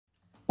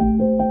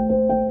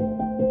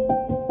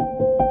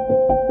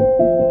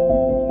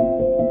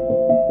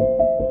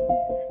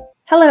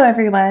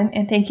everyone,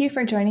 and thank you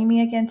for joining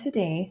me again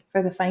today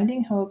for the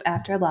Finding Hope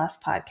After Loss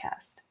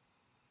podcast.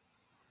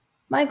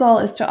 My goal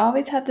is to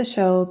always have the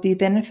show be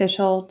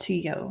beneficial to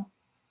you.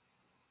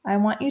 I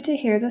want you to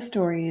hear the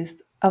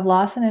stories of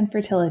loss and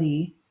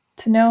infertility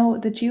to know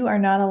that you are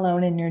not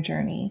alone in your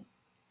journey,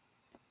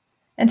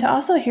 and to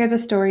also hear the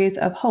stories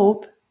of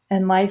hope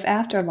and life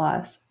after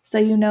loss so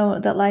you know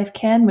that life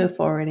can move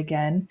forward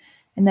again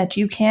and that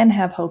you can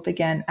have hope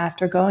again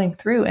after going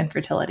through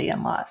infertility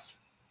and loss.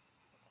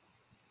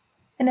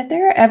 And if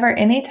there are ever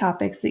any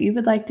topics that you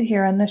would like to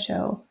hear on the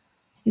show,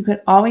 you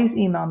can always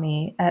email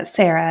me at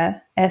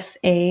Sarah,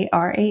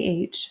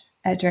 S-A-R-A-H,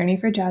 at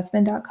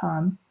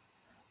journeyforjasmine.com,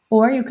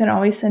 or you can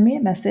always send me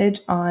a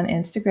message on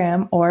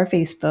Instagram or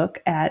Facebook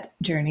at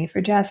Journey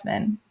for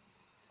Jasmine.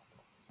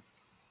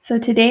 So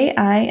today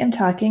I am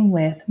talking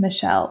with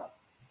Michelle.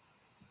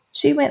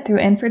 She went through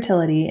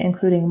infertility,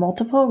 including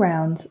multiple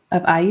rounds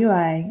of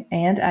IUI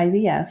and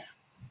IVF,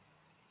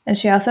 and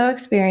she also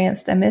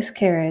experienced a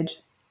miscarriage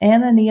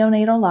and the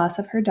neonatal loss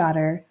of her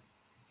daughter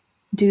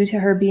due to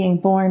her being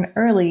born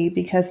early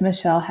because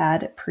Michelle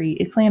had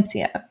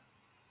pre-eclampsia.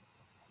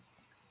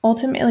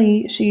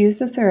 Ultimately, she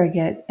used a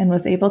surrogate and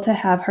was able to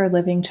have her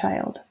living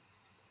child.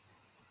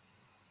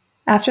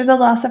 After the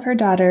loss of her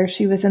daughter,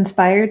 she was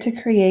inspired to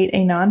create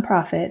a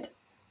nonprofit,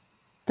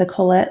 the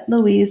Colette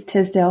Louise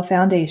Tisdale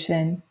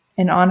Foundation,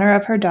 in honor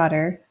of her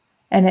daughter,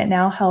 and it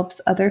now helps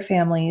other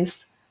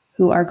families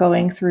who are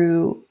going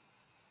through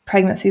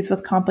pregnancies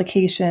with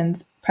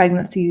complications,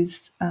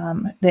 pregnancies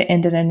that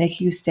end in a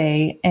NICU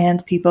stay,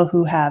 and people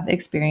who have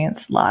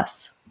experienced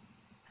loss.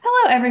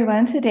 Hello,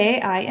 everyone.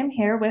 Today I am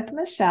here with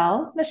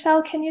Michelle.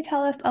 Michelle, can you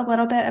tell us a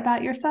little bit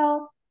about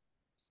yourself?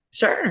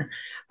 Sure.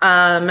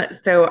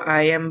 So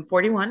I am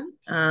 41,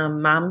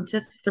 mom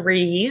to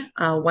three,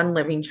 one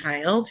living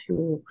child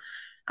who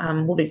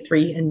will be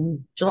three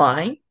in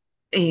July.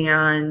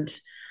 And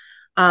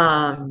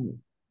um,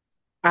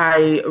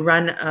 I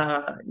run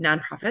a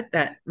nonprofit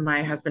that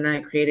my husband and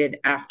I created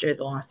after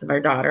the loss of our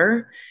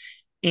daughter.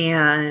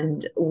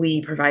 And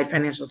we provide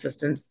financial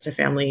assistance to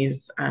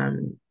families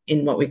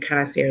in what we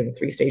kind of say are the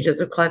three stages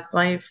of Colette's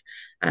life.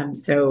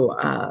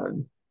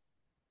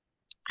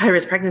 High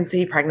risk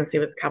pregnancy, pregnancy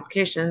with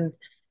complications,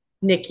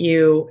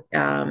 NICU,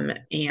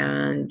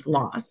 and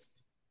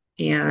loss.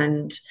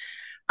 And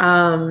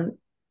um,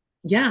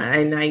 yeah,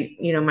 and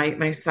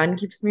my son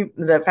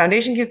the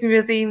foundation keeps me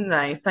busy.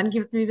 My son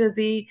keeps me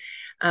busy.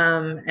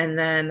 And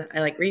then I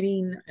like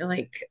reading. I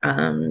like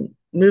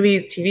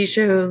movies, TV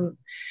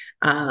shows.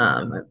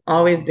 I'm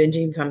always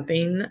binging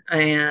something,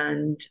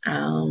 and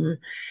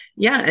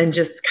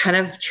just kind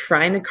of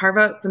trying to carve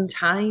out some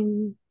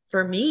time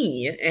for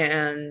me.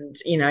 And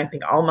I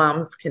think all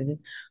moms can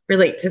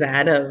relate to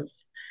that of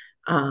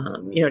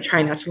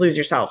trying not to lose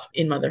yourself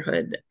in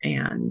motherhood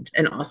and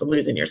also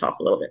losing yourself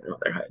a little bit in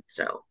motherhood.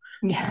 So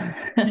Yeah,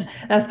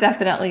 that's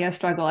definitely a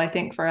struggle, I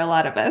think, for a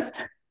lot of us.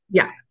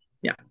 yeah,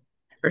 yeah,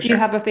 for Do you sure.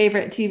 have a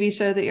favorite TV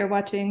show that you're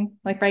watching,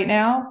 like right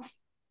now?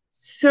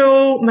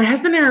 So my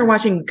husband and I are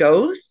watching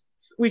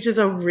Ghosts, which is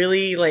a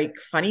really like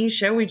funny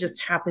show. We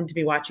just happened to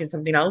be watching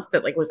something else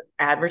that like was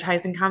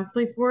advertising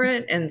constantly for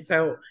it. And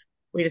so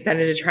we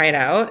decided to try it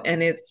out.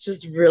 And it's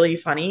just really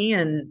funny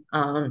and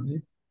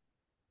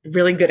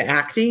really good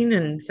acting.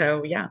 And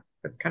so yeah,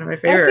 that's kind of my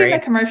I've favorite seen the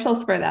right.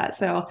 commercials for that,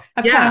 so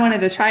I've kind of Yeah.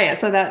 wanted to try it.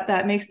 So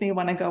that makes me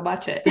want to go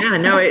watch it. Yeah,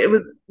 no,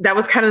 that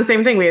was kind of the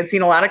same thing. We had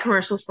seen a lot of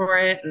commercials for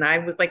it, and I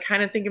was like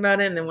kind of thinking about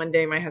it. And then one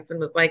day my husband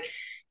was like,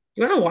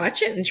 "You want to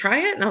watch it and try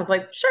it?" And I was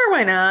like, "Sure,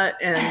 why not?"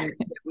 And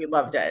we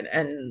loved it.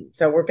 And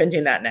so we're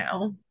binging that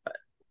now. But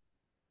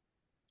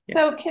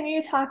yeah, So, can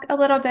you talk a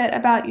little bit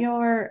about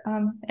your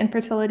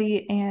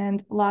infertility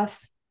and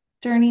loss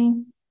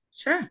journey?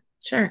 sure,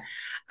 sure.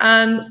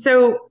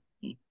 So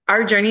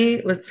our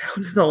journey was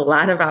filled with a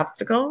lot of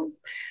obstacles.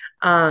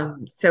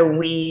 So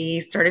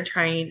we started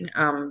trying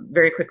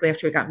very quickly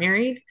after we got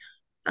married.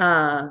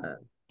 Uh,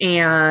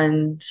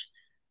 and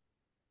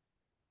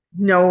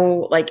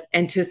no like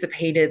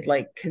anticipated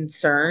like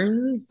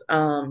concerns.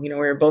 We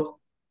were both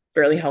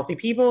fairly healthy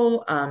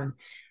people.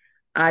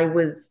 I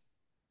was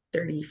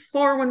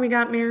 34 when we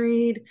got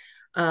married.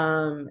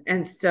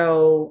 And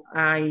so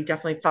I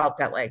definitely felt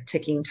that like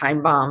ticking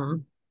time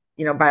bomb,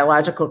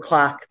 biological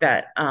clock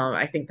that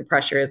I think the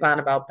pressure is on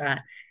about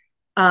that.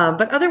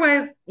 But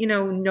otherwise,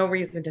 no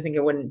reason to think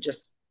it wouldn't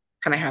just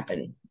kind of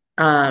happen.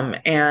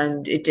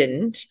 And it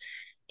didn't.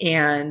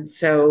 And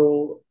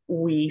so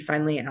we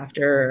finally,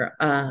 after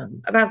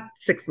about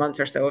 6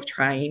 months or so of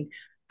trying,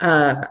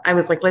 I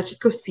was like, let's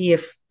just go see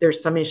if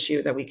there's some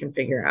issue that we can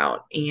figure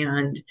out.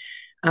 And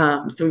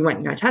so we went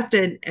and got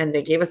tested, and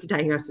they gave us a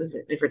diagnosis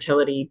of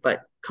infertility,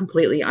 but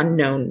completely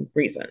unknown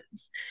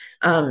reasons.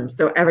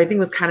 So everything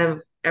was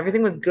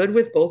good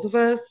with both of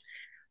us.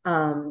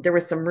 There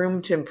was some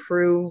room to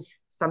improve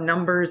some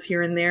numbers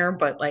here and there,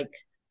 but like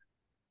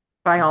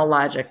by all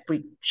logic,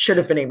 we should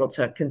have been able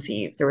to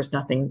conceive. There was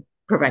nothing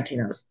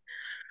preventing us.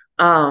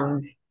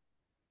 Um,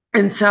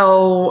 and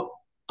so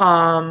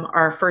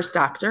our first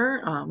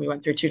doctor, we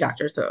went through two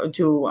doctors, so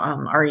two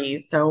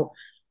REs. So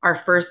our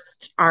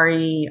first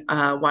RE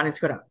wanted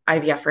to go to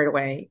IVF right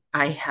away.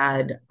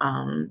 I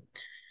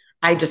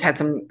just had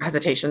some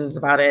hesitations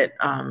about it.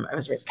 I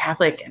was raised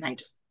Catholic and I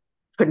just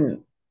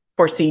couldn't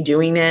foresee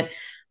doing it.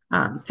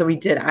 So we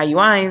did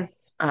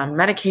IUIs,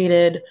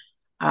 medicated.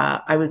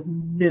 I was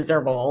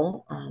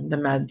miserable. The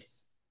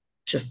meds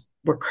just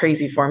were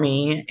crazy for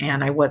me,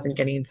 and I wasn't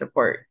getting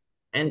support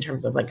in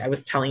terms of like I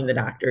was telling the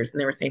doctors, and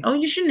they were saying, "Oh,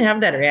 you shouldn't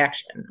have that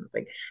reaction." I was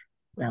like,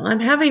 "Well, I'm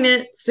having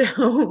it,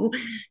 so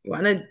you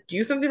want to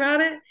do something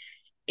about it?"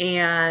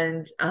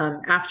 And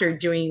after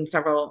doing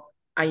several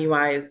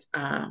IUIs,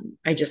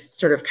 I just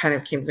sort of kind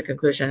of came to the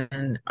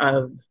conclusion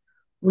of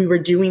we were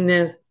doing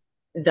this,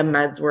 the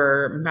meds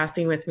were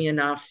messing with me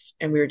enough,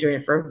 and we were doing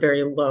it for a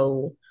very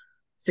low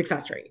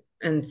success rate.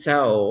 And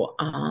so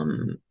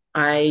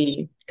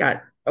I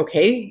got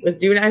okay with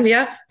doing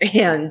IVF,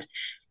 and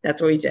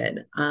that's what we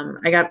did.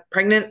 I got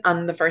pregnant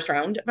on the first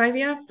round of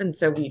IVF, and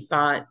so we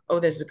thought, oh,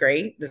 this is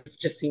great. This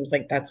just seems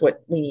like that's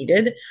what we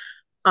needed.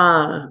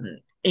 Um,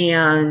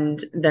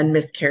 and then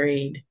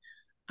miscarried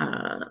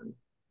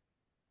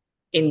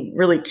in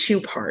really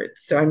two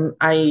parts. So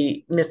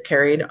I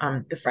miscarried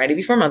the Friday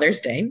before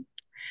Mother's Day.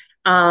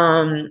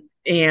 And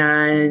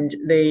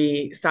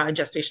they saw a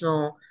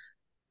gestational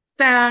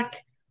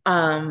sac,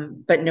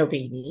 but no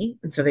baby.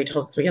 And so they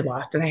told us we had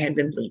lost and I had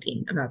been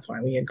bleeding, and that's why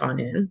we had gone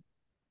in.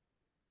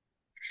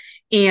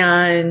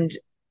 And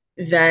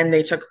then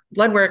they took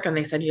blood work and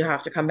they said, you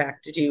have to come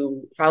back to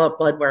do follow up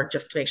blood work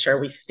just to make sure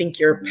we think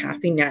you're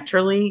passing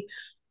naturally.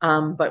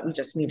 But we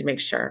just need to make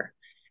sure.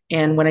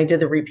 And when I did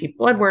the repeat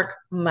blood work,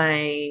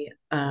 my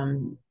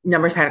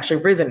numbers had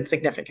actually risen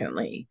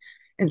significantly.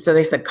 And so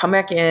they said, come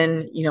back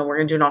in, we're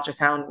going to do an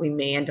ultrasound. We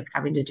may end up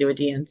having to do a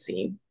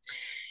DNC.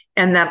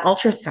 And that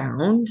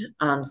ultrasound,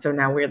 so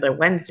now we're the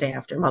Wednesday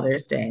after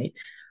Mother's Day,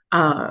 they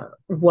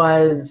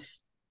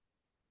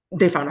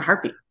found a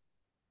heartbeat.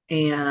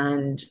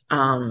 And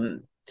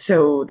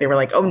so they were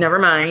like, oh, never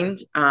mind.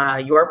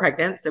 You are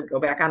pregnant. So go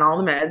back on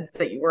all the meds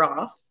that you were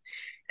off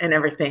and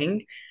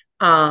everything.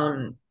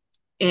 And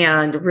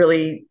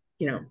really,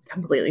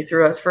 completely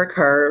threw us for a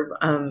curve.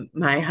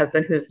 My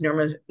husband, who's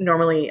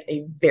normally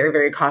a very,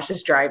 very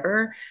cautious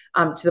driver,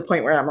 to the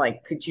point where I'm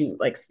like, could you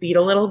like speed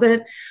a little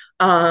bit?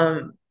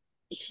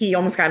 He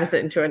almost got us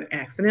into an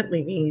accident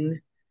leaving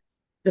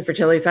the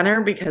fertility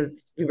center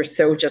because we were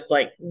so just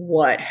like,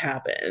 what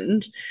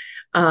happened?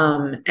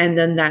 And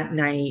then that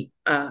night,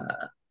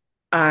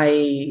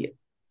 I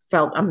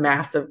felt a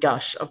massive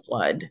gush of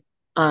blood.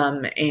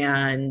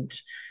 And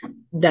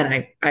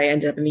then I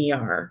ended up in the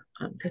ER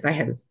because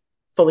I was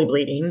fully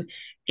bleeding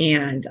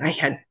and I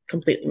had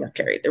completely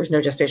miscarried. There was no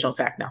gestational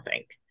sac,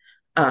 nothing.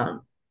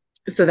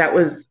 So that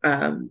was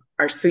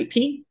our sweet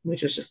pea,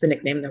 which was just the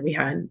nickname that we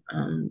had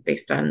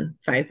based on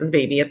size of the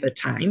baby at the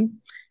time.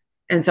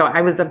 And so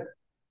I was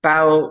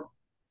about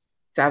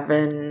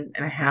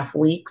 7.5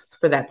 weeks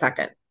for that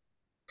second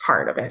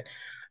part of it.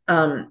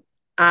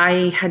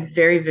 I had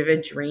very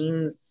vivid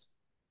dreams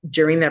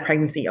during that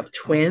pregnancy of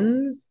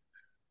twins.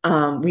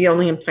 We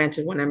only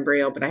implanted one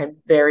embryo, but I had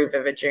very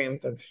vivid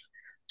dreams of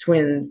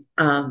twins.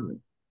 And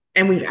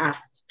we've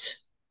asked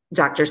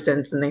doctors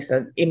since, and they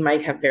said it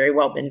might have very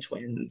well been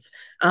twins,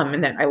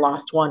 and that I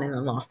lost one and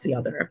then lost the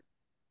other.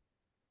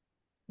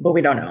 But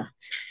we don't know.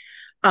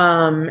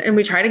 And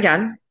we tried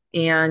again.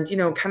 And,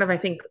 kind of, I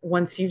think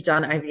once you've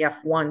done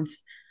IVF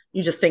once,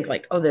 you just think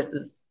like, oh, this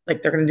is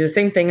like, they're going to do the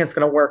same thing. It's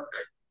going to work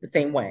the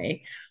same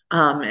way.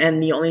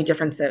 And the only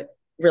difference that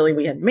really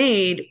we had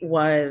made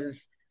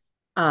was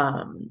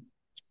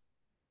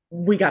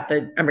we got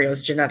the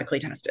embryos genetically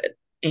tested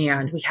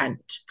and we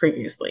hadn't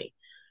previously.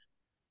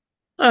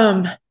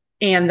 And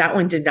that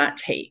one did not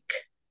take.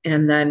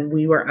 And then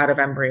we were out of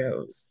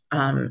embryos.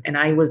 And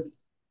I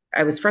was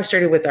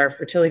frustrated with our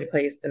fertility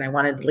place and I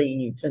wanted to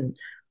leave. And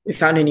we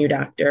found a new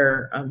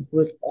doctor who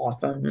was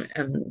awesome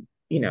and,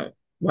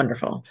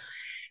 wonderful.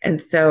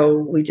 And so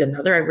we did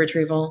another egg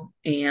retrieval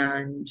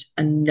and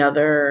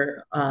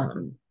another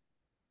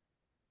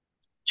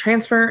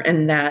transfer.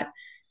 And that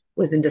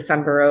was in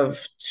December of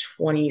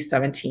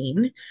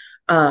 2017.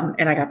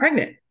 And I got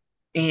pregnant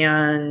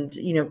and,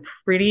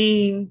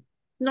 pretty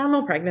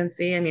normal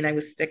pregnancy. I mean, I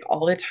was sick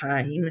all the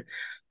time.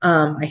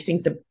 I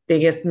think the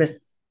biggest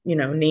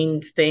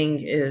named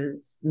thing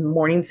is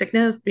morning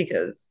sickness,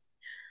 because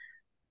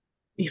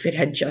if it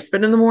had just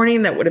been in the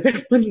morning, that would have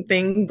been one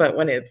thing. But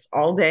when it's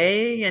all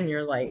day and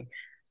you're like,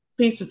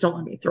 please just don't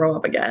let me throw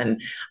up again.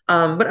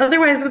 But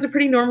otherwise, it was a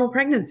pretty normal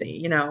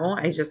pregnancy.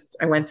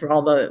 I went through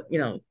all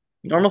the,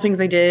 normal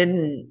things I did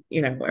and,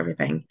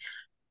 everything.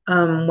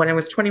 When I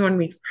was 21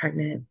 weeks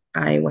pregnant,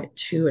 I went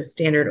to a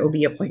standard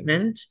OB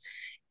appointment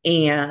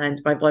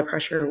and my blood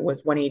pressure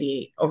was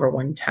 188 over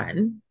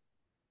 110.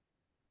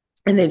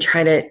 And they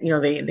tried it,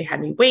 they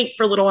had me wait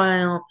for a little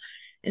while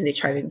and they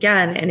tried it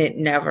again and it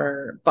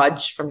never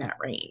budged from that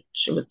range.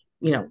 It was,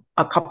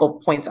 a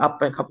couple points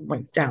up and a couple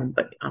points down,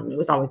 but it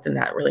was always in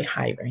that really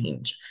high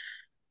range.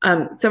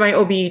 So my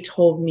OB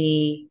told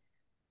me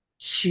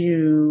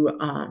to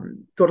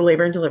go to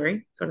labor and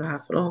delivery, go to the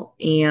hospital.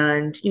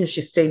 And,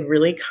 she stayed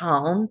really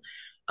calm.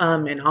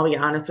 And I'll be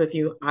honest with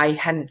you, I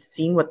hadn't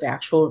seen what the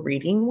actual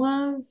reading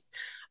was.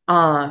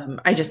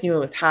 I just knew it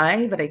was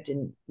high, but I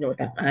didn't know what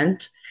that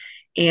meant.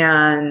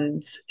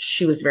 And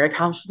she was very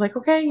calm. She was like,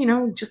 okay,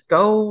 just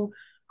go.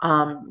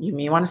 You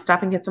may want to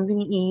stop and get something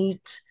to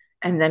eat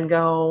and then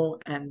go.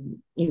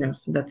 And,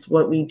 so that's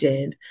what we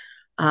did.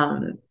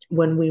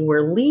 When we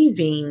were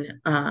leaving,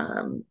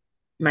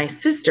 my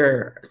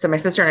sister and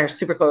I are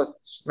super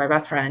close. She's my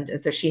best friend.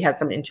 And so she had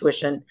some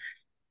intuition.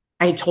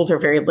 I told her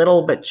very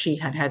little, but she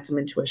had had some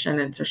intuition.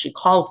 And so she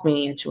called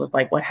me and she was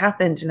like, what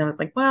happened? And I was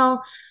like,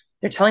 well,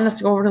 they're telling us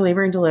to go over to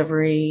labor and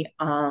delivery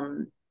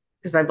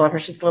because my blood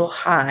pressure is a little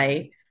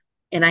high.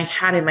 And I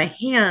had in my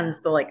hands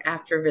the like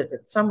after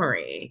visit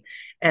summary.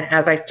 And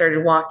as I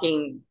started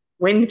walking,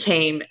 wind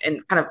came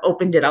and kind of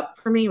opened it up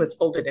for me. It was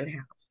folded in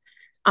half.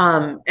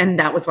 And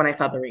that was when I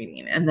saw the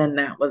reading. And then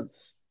that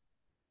was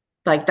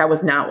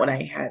not what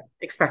I had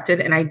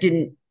expected. And I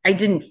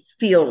didn't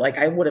feel like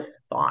I would have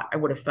thought I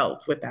would have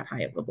felt with that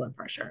high of a blood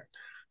pressure.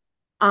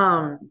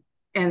 Um,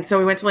 and so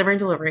we went to labor and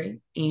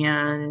delivery,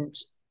 and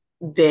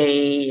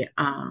they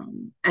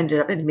ended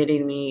up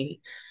admitting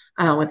me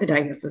with a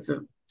diagnosis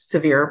of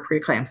severe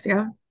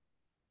preeclampsia.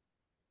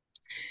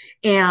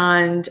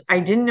 And I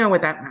didn't know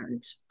what that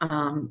meant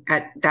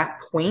at that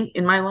point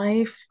in my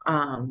life,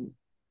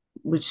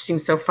 which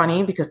seems so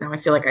funny because now I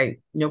feel like I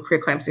know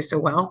preeclampsia so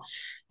well.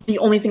 The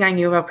only thing I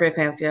knew about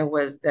preeclampsia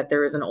was that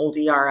there is an old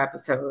ER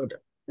episode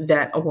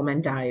that a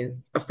woman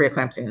dies of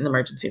preeclampsia in the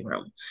emergency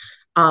room.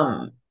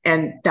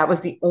 And that was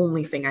the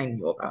only thing I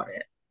knew about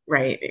it,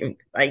 right?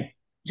 I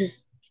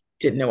just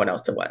didn't know what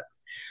else it was.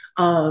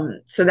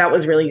 So that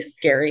was really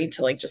scary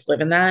to like just live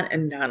in that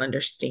and not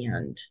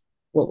understand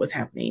what was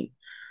happening.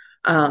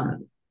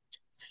 Um,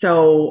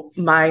 so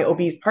my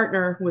obese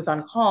partner who was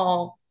on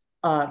call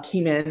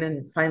came in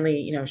and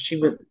finally,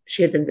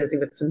 she had been busy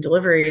with some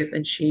deliveries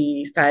and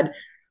she said,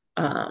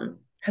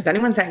 has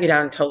anyone sat you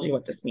down and told you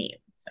what this means?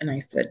 And I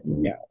said,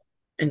 no.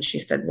 And she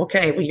said,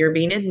 okay, well, you're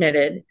being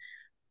admitted,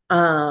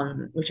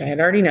 which I had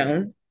already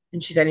known.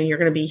 And she said, and you're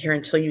going to be here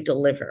until you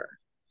deliver.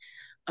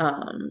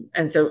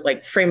 And so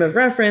like frame of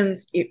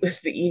reference, it was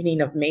the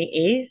evening of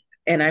May 8th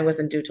and I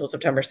wasn't due till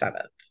September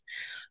 7th.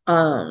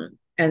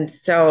 And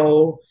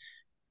so,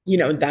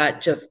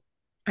 that just,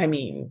 I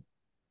mean,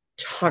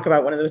 talk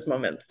about one of those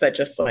moments that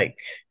just like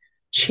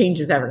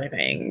changes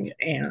everything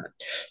and,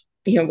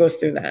 goes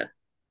through that.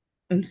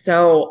 And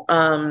so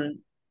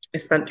I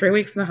spent 3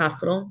 weeks in the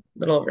hospital, a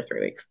little over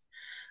 3 weeks.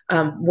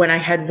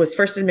 When was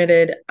first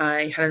admitted,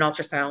 I had an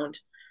ultrasound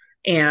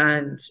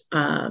and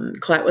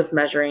Colette was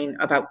measuring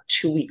about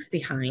 2 weeks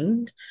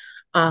behind.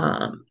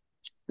 Um,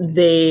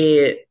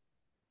 they,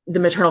 the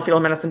maternal fetal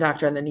medicine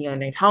doctor and the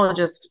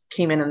neonatologist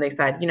came in and they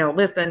said,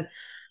 listen,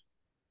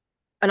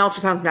 an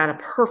ultrasound's not a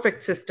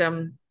perfect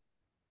system.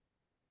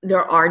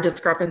 There are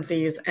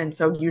discrepancies. And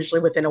so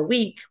usually within a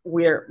week,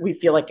 we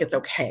feel like it's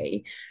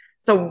okay.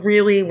 So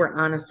really, we're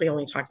honestly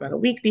only talking about a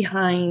week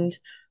behind.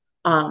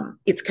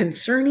 It's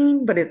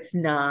concerning, but it's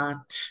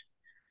not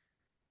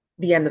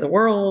the end of the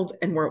world.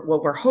 And what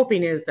we're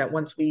hoping is that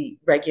once we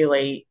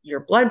regulate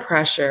your blood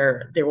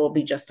pressure, there will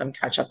be just some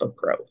catch up of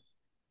growth.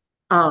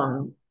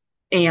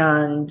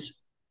 And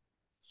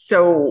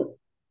so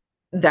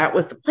that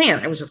was the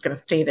plan. I was just going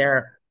to stay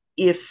there.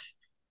 If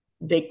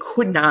they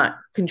could not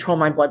control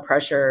my blood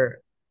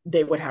pressure,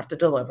 they would have to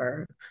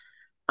deliver.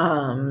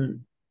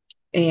 And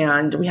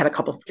we had a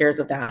couple scares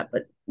of that,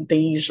 but they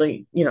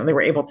usually, they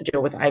were able to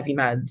deal with IV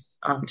meds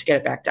to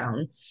get it back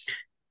down.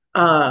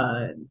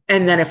 And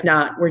then if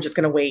not, we're just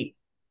going to wait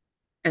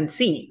and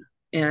see.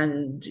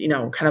 And,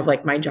 kind of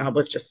like my job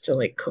was just to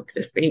like cook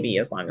this baby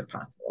as long as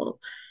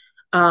possible.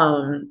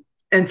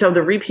 And so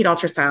the repeat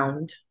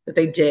ultrasound that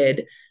they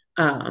did,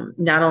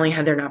 not only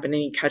had there not been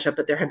any catch up,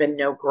 but there had been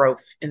no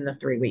growth in the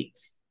 3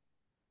 weeks.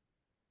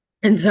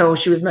 And so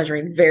she was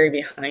measuring very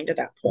behind at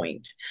that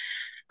point.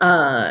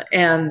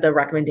 And the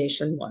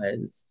recommendation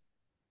was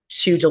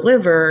to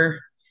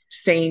deliver,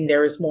 saying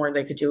there was more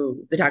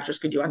the doctors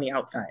could do on the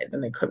outside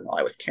than they could while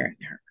I was carrying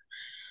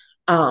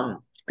her.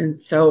 And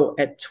so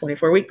at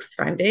 24 weeks,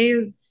 5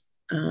 days,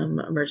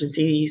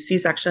 emergency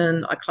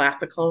C-section, a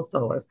classical,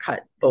 so it was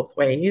cut both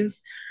ways.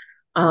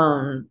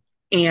 And,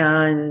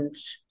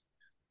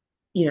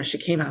 she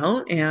came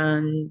out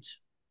and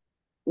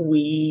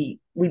we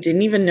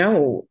didn't even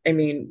know. I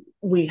mean,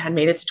 we had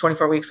made it to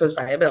 24 weeks was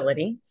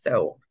viability.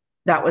 So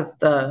that was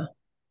the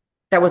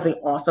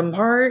awesome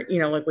part,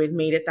 like we'd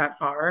made it that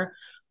far.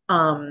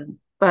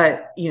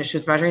 But she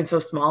was measuring so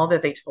small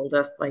that they told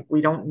us like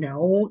we don't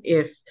know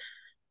if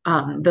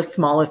the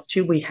smallest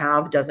tube we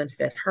have doesn't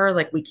fit her,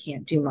 like we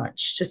can't do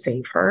much to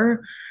save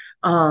her.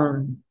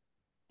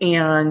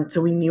 And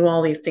so we knew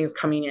all these things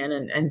coming in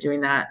and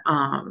doing that.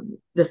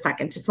 The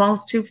second to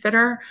smallest tube fit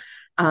her.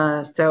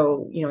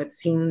 So, it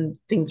seemed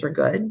things were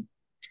good.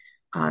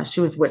 She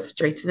was whisked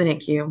straight to the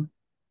NICU.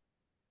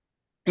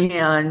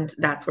 And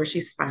that's where she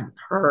spent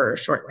her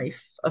short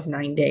life of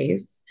 9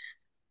 days,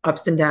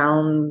 ups and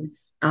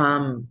downs,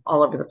 all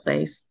over the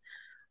place.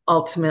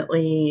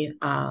 Ultimately,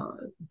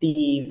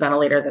 the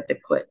ventilator that they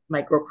put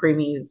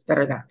micropreemies that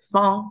are that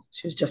small,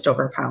 she was just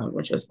over a pound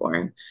when she was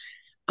born.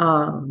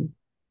 Um,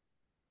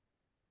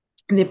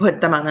 and they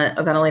put them on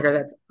a ventilator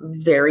that's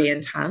very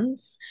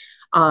intense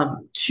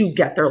to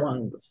get their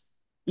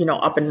lungs,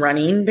 up and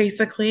running,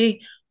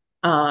 basically.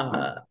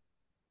 Uh,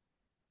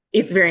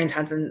 it's very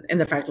intense, and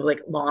the fact of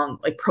like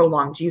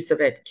prolonged use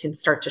of it can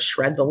start to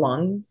shred the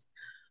lungs.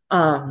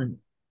 Um,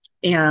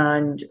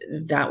 and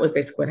that was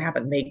basically what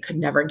happened. They could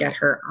never get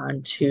her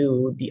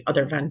onto the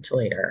other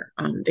ventilator.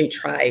 They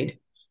tried,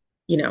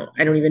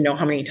 I don't even know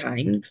how many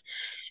times,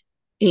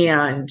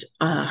 and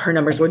her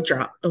numbers would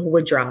drop,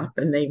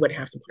 and they would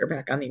have to put her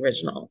back on the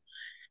original.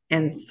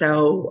 And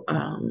so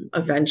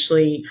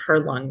eventually her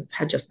lungs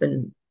had just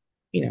been,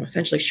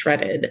 essentially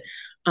shredded,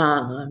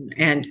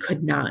 and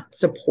could not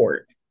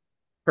support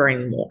her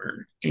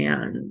anymore.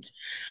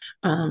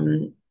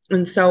 Um,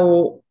 and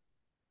so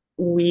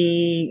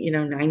we,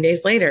 9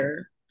 days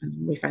later,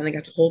 we finally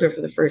got to hold her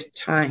for the first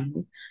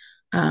time,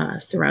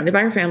 surrounded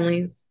by our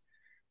families,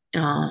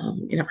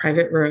 in a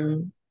private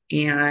room.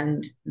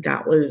 And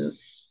that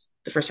was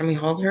the first time we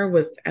held her,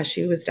 was as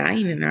she was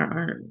dying in our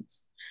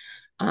arms.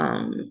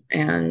 And,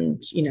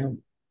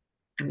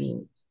 I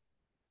mean,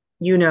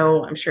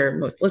 I'm sure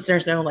most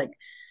listeners know, like,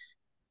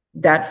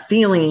 that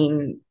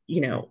feeling,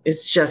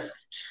 is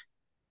just,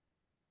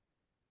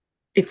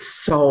 it's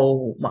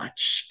so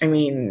much. I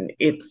mean,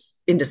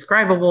 it's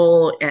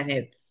indescribable, and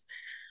it's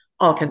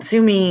all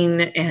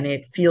consuming, and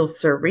it feels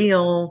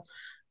surreal.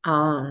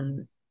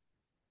 Um,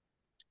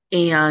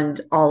 and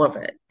all of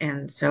it.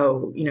 And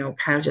so,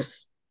 kind of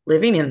just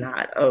living in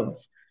that of,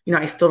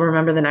 I still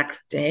remember the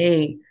next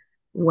day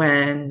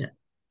when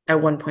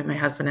at one point my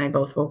husband and I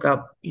both woke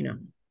up,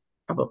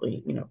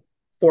 probably,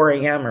 4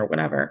 a.m. or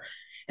whatever,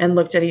 and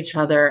looked at each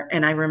other.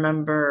 And I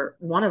remember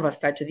one of us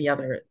said to the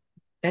other,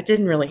 that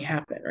didn't really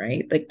happen,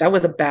 right? Like, that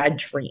was a bad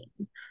dream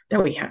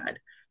that we had.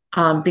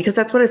 Because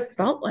that's what it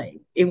felt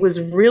like. It was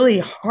really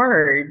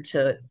hard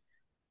to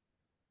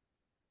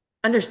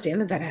understand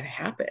that that had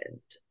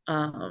happened.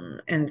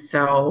 And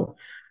so,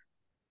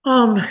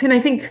 and I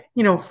think,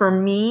 for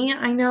me,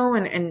 I know,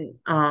 and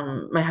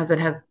my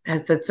husband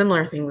has said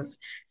similar things,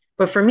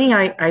 but for me,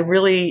 I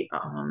really,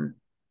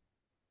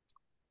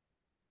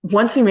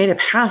 once we made it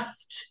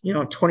past,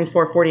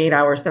 24, 48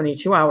 hours,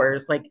 72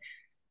 hours, like,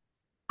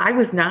 I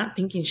was not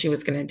thinking she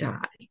was going to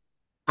die.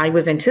 I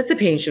was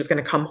anticipating she was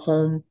going to come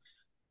home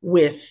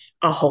with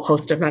a whole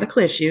host of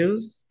medical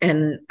issues.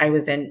 And I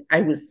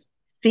was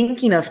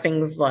thinking of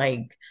things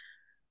like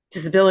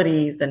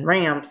disabilities and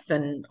ramps,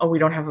 and, oh, we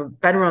don't have a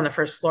bedroom on the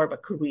first floor,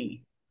 but could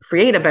we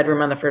create a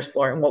bedroom on the first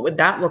floor, and what would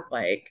that look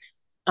like?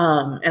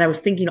 And I was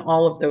thinking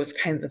all of those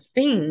kinds of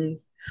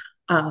things,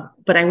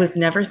 but I was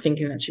never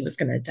thinking that she was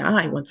going to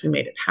die once we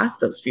made it past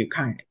those few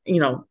kind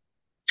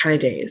of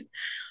days.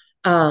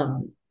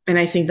 And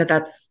I think that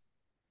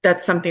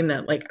that's something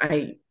that, like,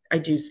 I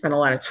do spend a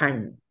lot of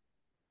time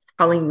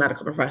telling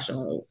medical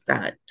professionals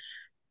that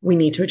we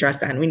need to address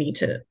that, and we need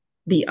to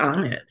be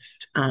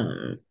honest,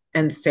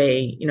 and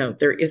say,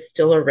 there is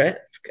still a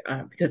risk,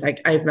 because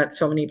I've met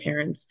so many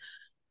parents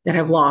that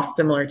have lost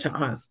similar to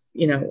us,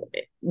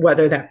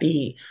 whether that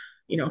be,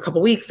 a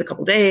couple weeks, a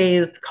couple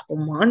days, a couple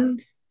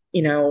months,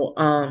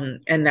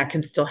 and that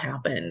can still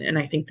happen. And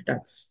I think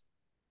that's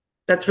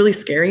really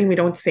scary, and we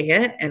don't say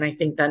it. And I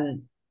think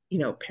then,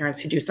 parents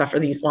who do suffer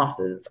these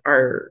losses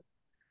are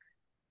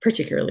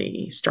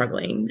particularly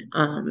struggling,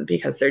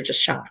 because they're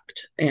just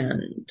shocked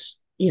and,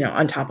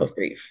 on top of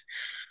grief.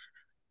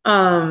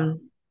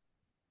 Um,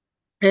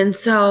 and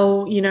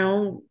so,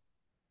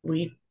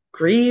 we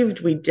grieved,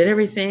 we did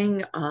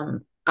everything.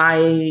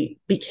 I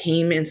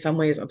became in some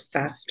ways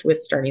obsessed with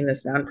starting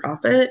this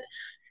nonprofit,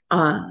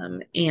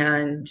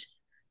 and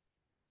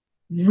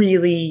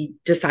really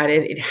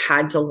decided it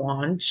had to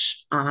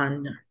launch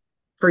on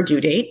her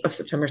due date of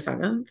September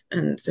 7th.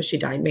 And so she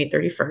died May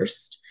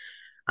 31st.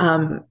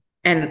 Um,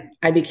 and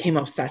I became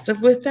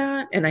obsessive with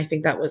that. And I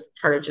think that was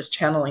part of just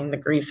channeling the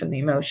grief and the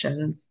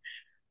emotions.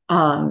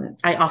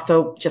 I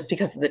also, just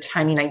because of the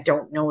timing, I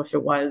don't know if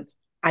it was,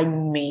 I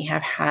may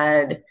have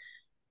had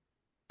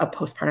a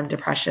postpartum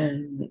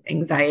depression,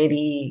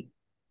 anxiety,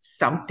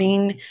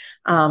 something.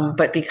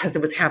 But because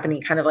it was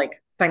happening kind of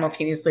like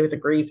simultaneously with the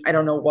grief, I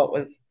don't know what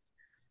was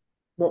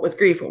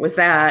grief, what was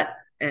that,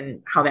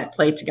 and how that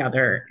played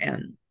together.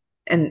 And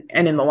in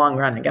the long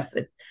run, I guess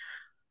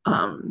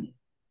um,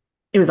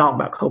 it was all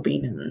about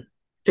coping and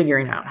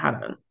figuring out how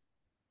to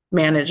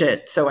manage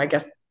it. So I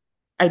guess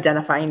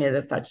identifying it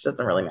as such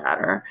doesn't really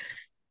matter.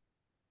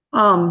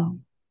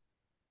 Um,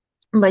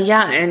 but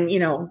yeah, and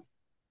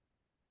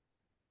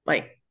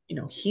like,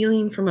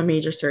 healing from a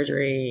major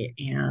surgery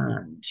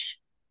and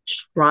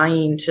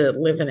trying to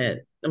live in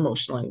it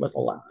emotionally was a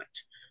lot.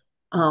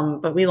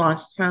 But we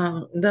launched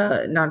from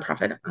the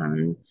nonprofit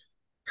on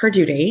her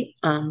due date,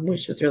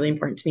 which was really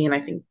important to me, and I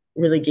think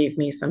really gave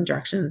me some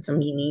direction, some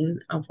meaning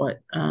of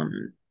what I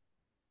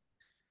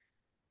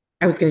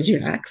was going to do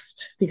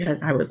next,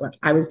 because I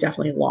was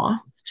definitely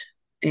lost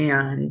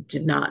and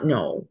did not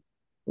know.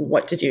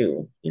 what to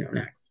do,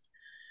 next.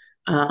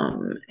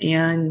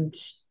 And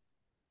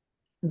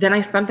then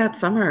I spent that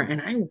summer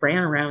and I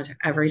ran around to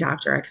every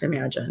doctor I could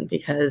imagine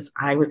because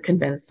I was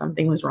convinced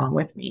something was wrong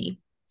with me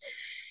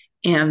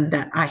and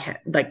that I had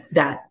like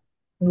that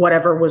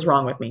whatever was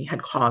wrong with me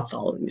had caused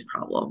all of these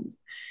problems.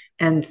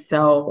 And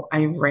so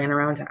I ran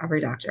around to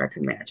every doctor I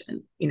could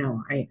imagine.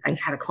 I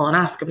had a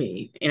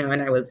colonoscopy,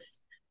 and I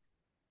was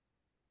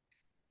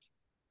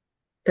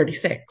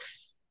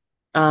 36.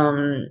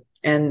 And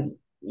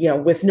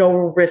with no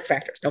risk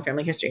factors, no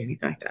family history,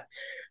 anything like that.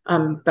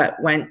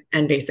 But went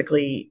and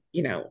basically,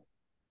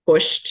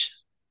 pushed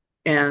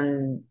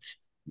and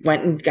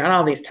went and got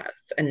all these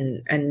tests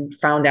and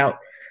found out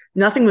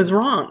nothing was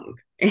wrong.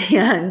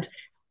 And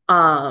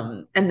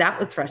that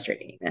was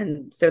frustrating.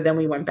 And so then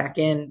we went back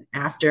in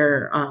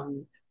after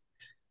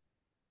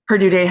her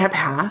due date had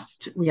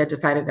passed. We had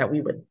decided that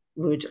we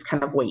would just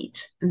kind of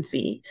wait and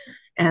see.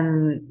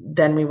 And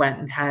then we went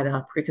and had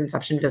a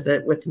preconception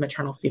visit with the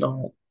maternal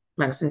fetal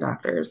medicine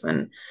doctors.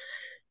 And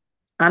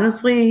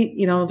honestly,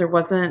 there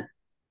wasn't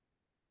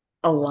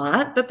a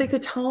lot that they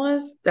could tell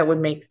us that would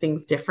make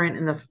things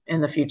different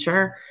in the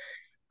future.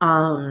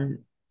 Um,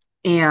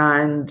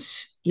 and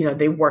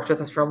they worked with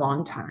us for a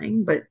long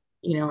time, but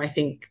I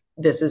think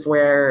this is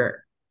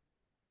where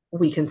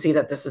we can see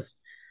that this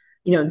is,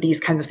 these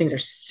kinds of things are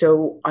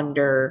so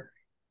under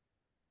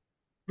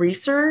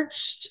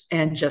researched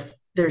and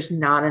just there's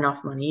not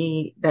enough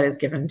money that is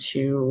given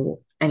to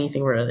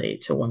anything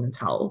related to women's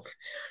health,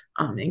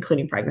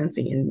 including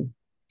pregnancy and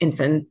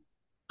infant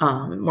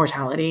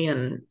mortality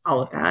and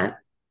all of that.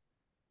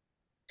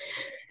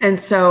 And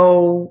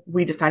so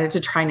we decided to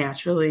try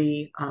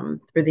naturally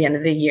through the end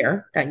of the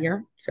year, that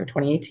year, so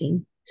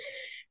 2018.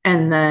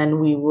 And then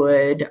we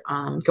would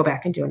go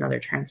back and do another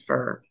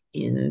transfer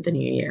in the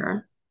new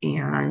year.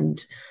 And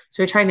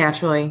so we tried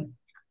naturally,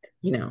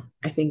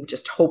 I think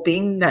just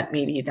hoping that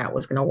maybe that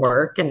was going to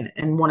work. And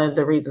one of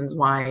the reasons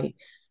why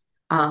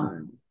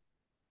um,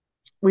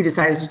 we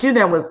decided to do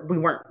that was we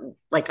weren't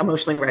like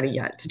emotionally ready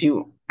yet to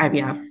do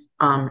IVF.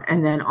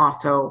 And then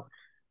also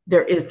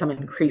there is some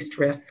increased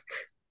risk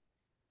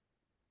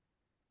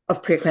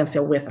of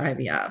preeclampsia with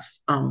IVF.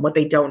 What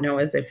they don't know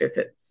is if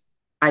it's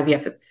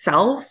IVF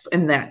itself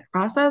in that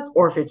process,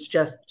 or if it's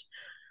just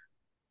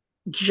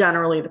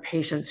generally the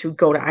patients who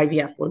go to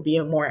IVF would be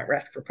more at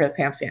risk for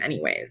preeclampsia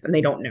anyways, and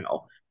they don't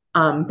know.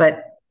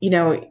 But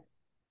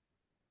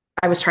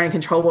I was trying to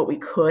control what we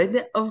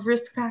could of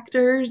risk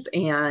factors,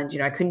 and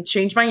I couldn't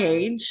change my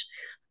age,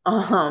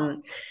 but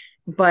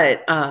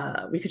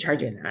we could try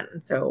doing that,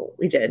 and so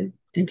we did.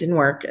 It didn't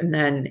work, and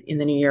then in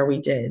the new year we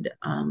did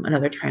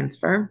another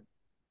transfer,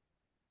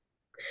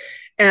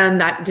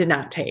 and that did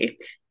not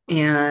take.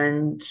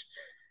 And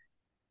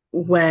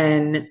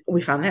when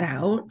we found that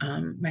out,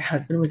 my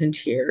husband was in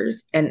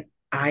tears, and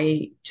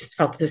I just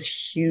felt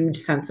this huge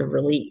sense of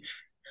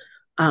relief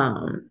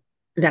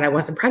that I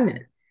wasn't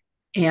pregnant.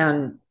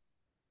 And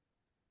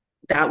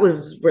that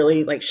was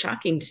really like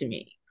shocking to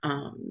me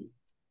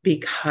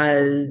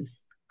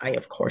because I,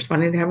 of course,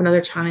 wanted to have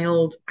another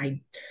child.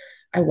 I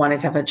wanted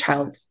to have a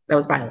child that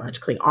was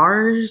biologically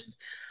ours,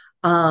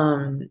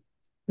 um,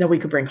 that we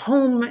could bring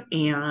home.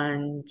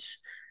 And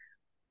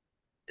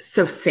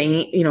so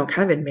saying,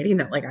 kind of admitting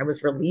that like I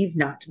was relieved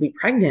not to be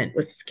pregnant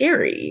was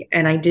scary.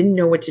 And I didn't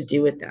know what to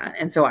do with that.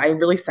 And so I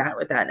really sat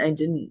with that and I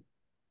didn't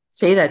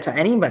say that to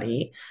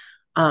anybody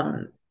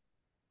um,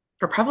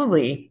 for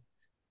probably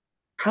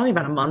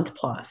about a month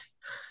plus.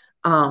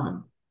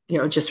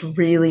 Just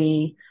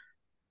really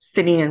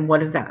sitting in what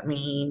does that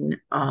mean?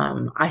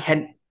 I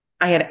had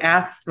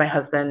asked my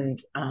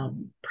husband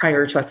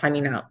prior to us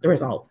finding out the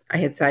results. I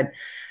had said,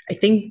 I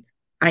think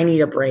I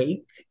need a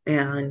break,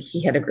 and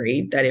he had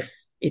agreed that if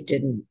it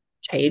didn't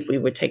take, we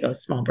would take a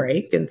small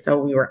break, and so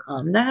we were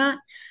on that.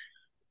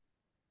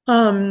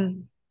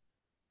 Um,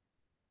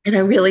 and I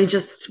really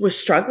just was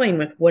struggling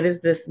with what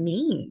does this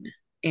mean,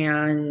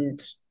 and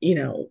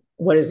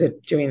what is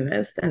it doing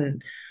this,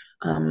 and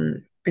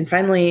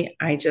finally,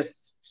 I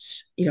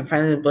just,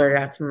 finally blurted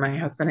out to my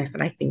husband. I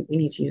said, I think we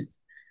need to use,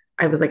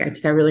 I was like, I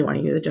think I really want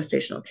to use a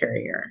gestational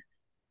carrier.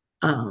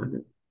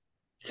 Um,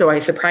 so I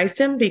surprised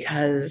him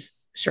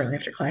because shortly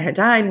after Claire had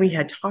died, we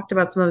had talked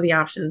about some of the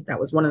options. That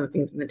was one of the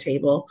things on the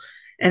table.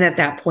 And at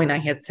that point, I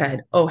had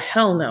said, oh,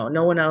 hell no,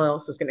 no one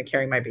else is going to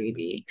carry my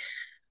baby.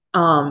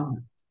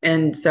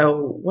 And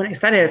so when I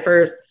said it at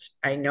first,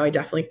 I know I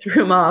definitely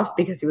threw him off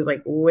because he was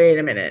like, wait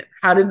a minute,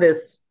 how did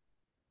this,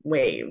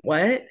 wait,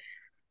 what?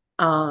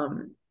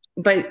 Um,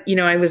 but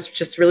I was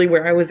just really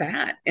where I was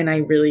at, and I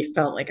really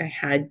felt like I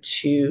had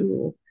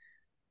to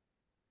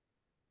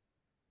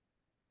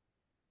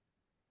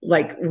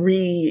like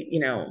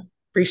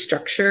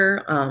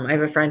restructure. I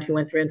have a friend who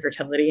went through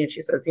infertility, and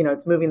she says,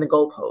 it's moving the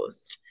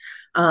goalpost.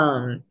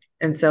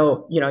 And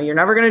so, you're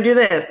never going to do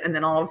this. And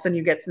then all of a sudden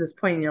you get to this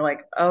point and you're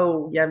like,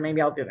 oh yeah,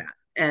 maybe I'll do that.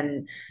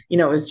 And,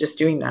 it was just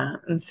doing that.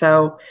 And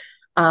so,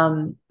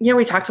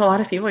 we talked to a lot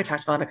of people. We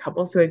talked to a lot of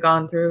couples who had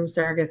gone through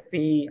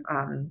surrogacy,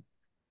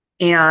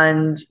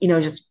 and,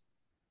 just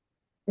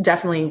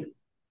definitely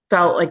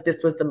felt like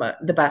this was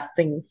the best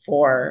thing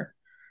for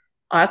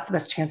us, the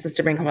best chances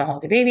to bring home a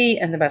healthy baby,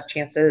 and the best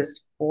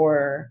chances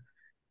for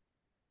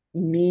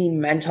me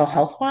mental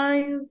health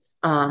wise,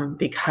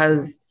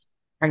 because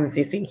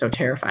pregnancy seems so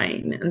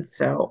terrifying. And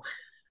so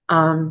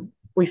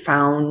we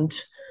found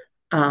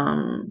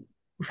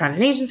we found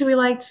an agency we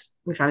liked.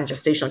 We found a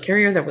gestational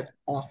carrier that was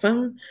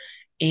awesome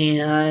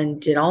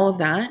and did all of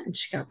that. And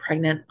she got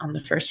pregnant on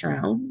the first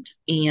round.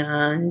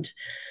 And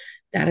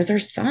that is our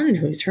son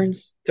who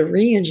turns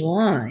 3 in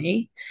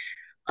July.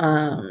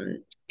 And,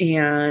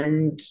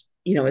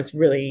 it's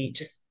really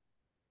just,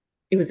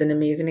 it was an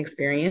amazing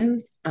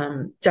experience.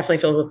 Definitely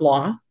filled with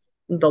loss.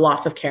 The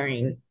loss of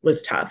carrying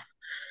was tough.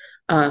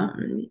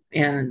 And,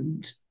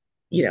 and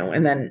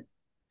then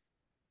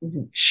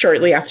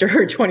shortly after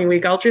her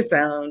 20-week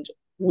ultrasound,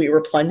 we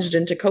were plunged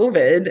into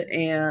COVID,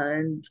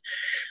 and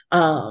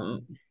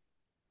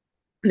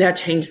that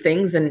changed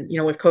things. And,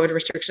 with COVID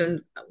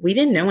restrictions, we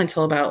didn't know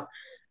until about,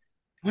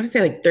 I want to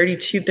say like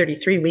 32,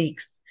 33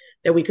 weeks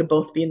that we could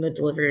both be in the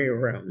delivery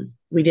room.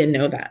 We didn't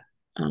know that,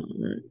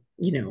 and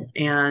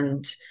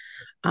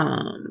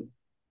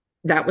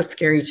that was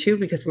scary too,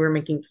 because we were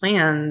making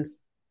plans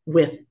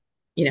with,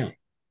 you know,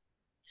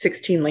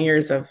 16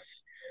 layers of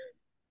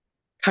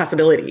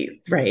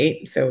possibilities,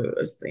 right? So it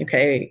was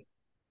okay.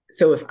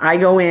 So if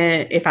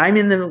I'm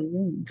in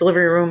the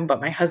delivery room,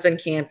 but my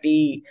husband can't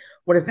be,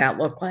 what does that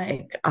look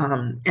like?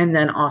 And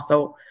then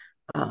also,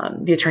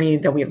 the attorney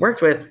that we had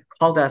worked with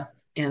called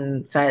us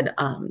and said,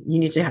 you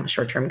need to have a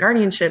short-term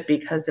guardianship,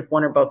 because if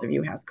one or both of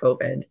you has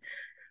COVID,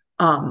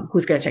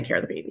 who's going to take care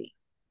of the baby?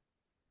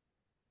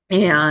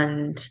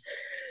 And,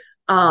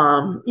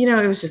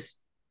 it was just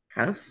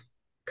kind of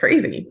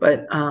crazy,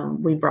 but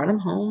we brought him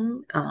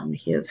home.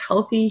 He is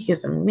healthy. He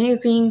is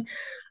amazing.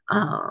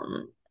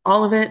 All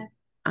of it.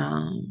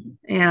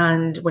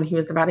 And when he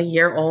was about a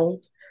year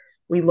old,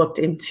 we looked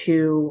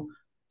into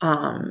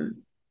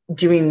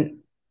doing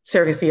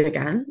surrogacy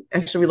again.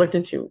 Actually, we looked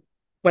into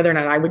whether or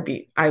not I would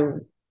be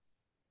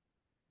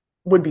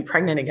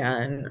pregnant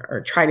again,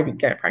 or try to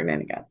get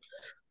pregnant again,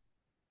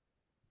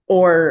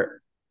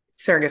 or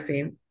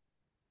surrogacy.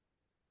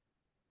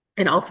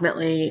 And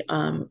ultimately,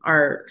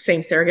 our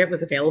same surrogate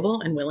was available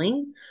and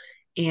willing.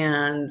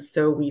 And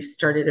so we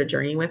started a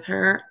journey with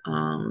her.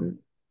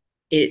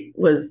 It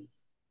was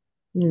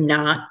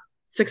not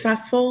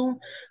successful.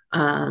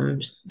 There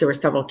were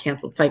several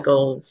canceled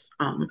cycles,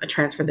 a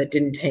transfer that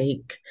didn't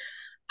take,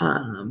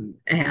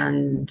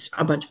 and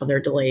a bunch of other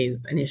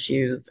delays and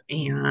issues.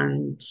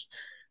 And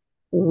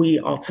we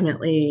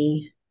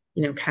ultimately,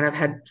 kind of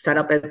had set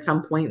up at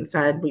some point and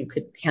said we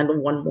could handle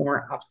one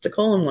more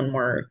obstacle and one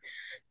more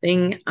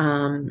thing.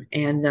 And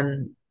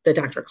then the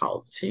doctor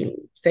called to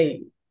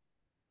say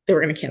they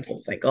were going to cancel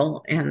the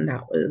cycle. And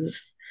that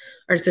was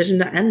our decision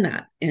to end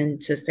that,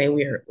 and to say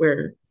we have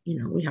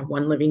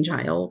one living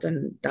child,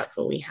 and that's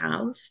what we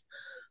have.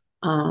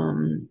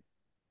 Um,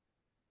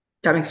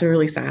 that makes me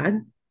really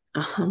sad.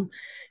 Um,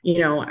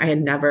 I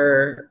had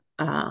never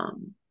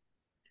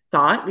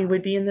thought we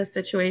would be in this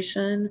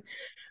situation.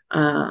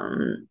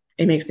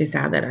 It makes me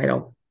sad that I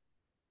don't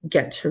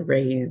get to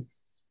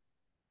raise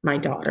my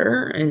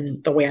daughter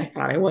in the way I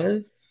thought I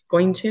was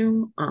going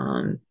to.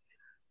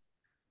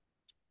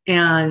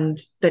 And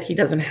that he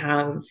doesn't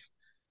have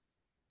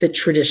the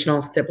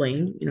traditional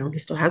sibling. He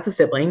still has a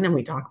sibling, and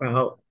we talk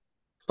about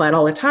flat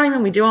all the time,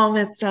 and we do all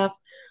that stuff.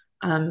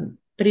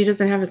 But he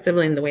doesn't have a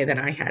sibling the way that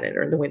I had it,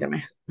 or the way that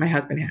my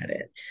husband had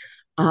it,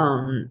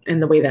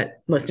 and the way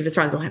that most of his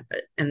friends will have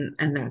it. And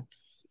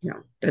that's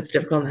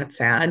difficult, and that's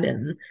sad.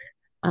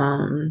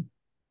 Um,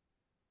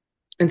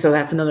 and so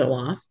that's another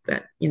loss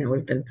that,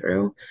 we've been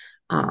through.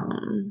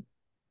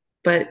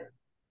 But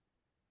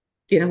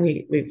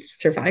we've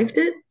survived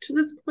it to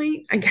this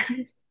point, I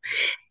guess.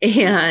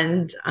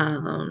 And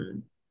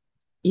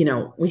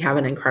we have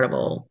an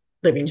incredible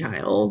living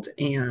child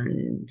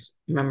and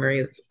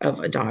memories of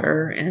a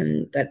daughter,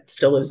 and that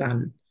still lives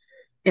on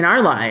in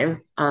our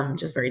lives,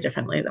 just very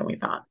differently than we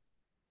thought.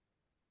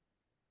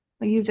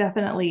 Well, you've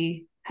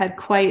definitely had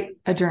quite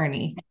a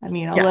journey. I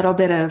mean, a little Yes.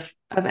 bit of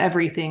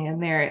everything in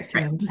there, it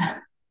Right. seems.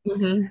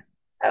 Mm-hmm.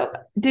 So,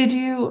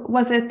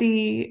 was it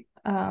the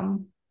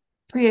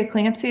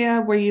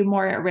preeclampsia? Were you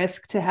more at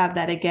risk to have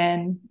that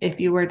again if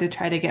you were to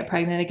try to get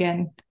pregnant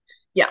again?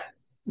 Yeah.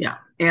 Yeah.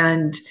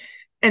 And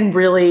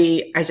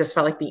really, I just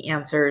felt like the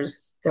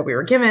answers that we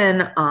were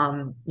given,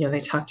 they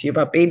talked to you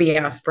about baby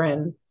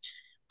aspirin.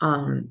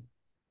 Um,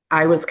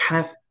 I was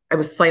I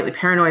was slightly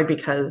paranoid,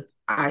 because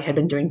I had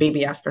been doing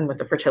baby aspirin with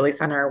the fertility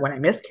center when I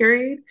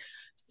miscarried.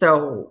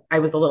 So I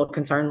was a little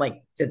concerned,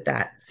 like, did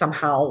that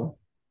somehow,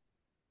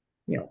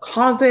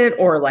 cause it,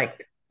 or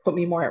like put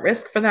me more at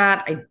risk for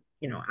that?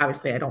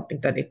 Obviously I don't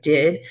think that it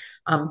did.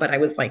 But I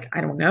was like,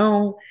 I don't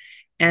know.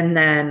 And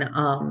then,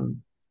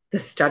 the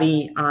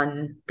study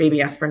on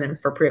baby aspirin and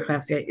for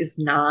preeclampsia is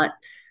not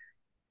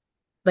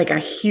like a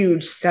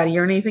huge study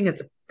or anything. It's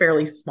a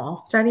fairly small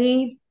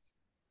study.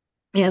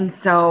 And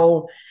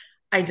so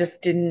I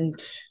just I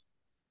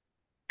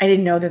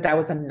didn't know that that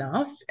was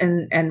enough.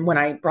 And when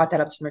I brought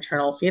that up to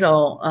maternal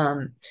fetal,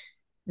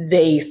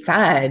 they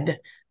said,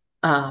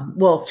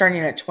 well,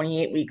 starting at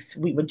 28 weeks,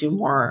 we would do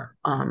more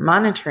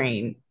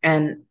monitoring.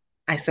 And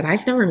I said,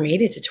 I've never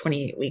made it to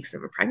 28 weeks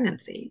of a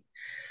pregnancy.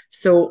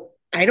 So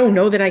I don't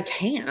know that I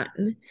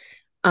can.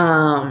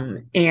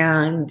 And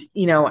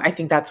I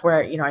think that's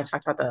where, I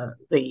talked about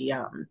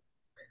the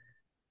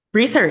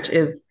research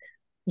is,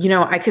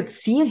 I could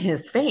see in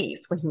his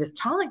face when he was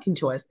talking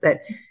to us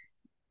that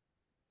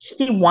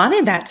he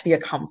wanted that to be a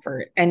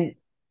comfort. And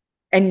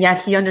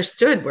yet he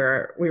understood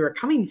where we were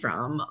coming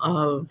from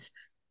of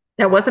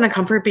that wasn't a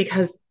comfort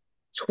because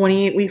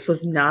 28 weeks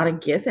was not a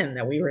given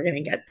that we were going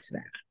to get to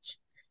that.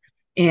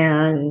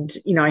 And,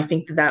 I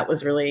think that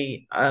was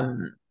really,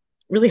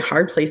 really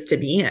hard place to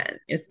be in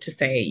is to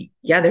say,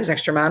 yeah, there's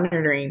extra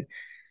monitoring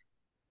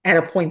at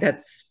a point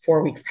that's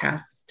 4 weeks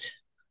past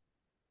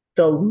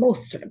the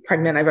most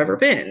pregnant I've ever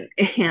been.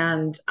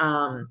 And,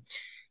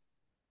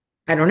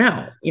 I don't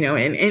know,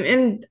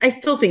 and I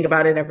still think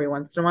about it every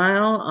once in a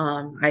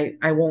while.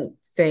 I won't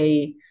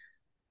say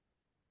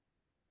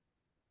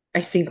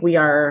I think we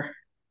are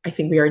I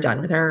think we are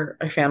done with our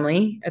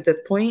family at this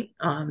point.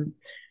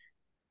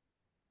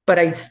 But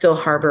I still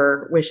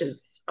harbor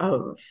wishes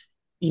of,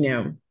 you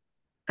know,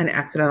 an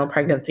accidental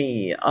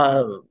pregnancy,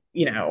 of,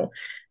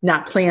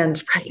 not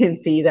planned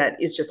pregnancy that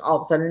is just all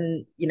of a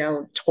sudden,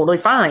 totally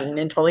fine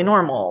and totally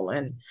normal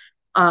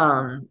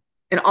um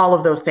and all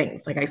of those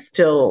things. Like I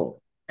still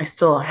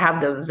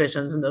have those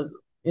visions and those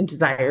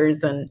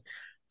desires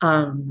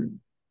um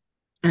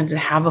and to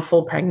have a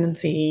full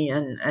pregnancy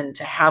and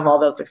to have all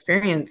those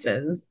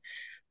experiences.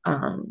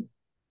 um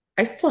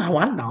I still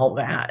wanted all of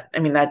that. I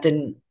mean, that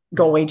didn't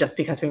go away just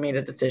because we made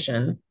a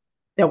decision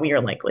that we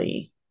are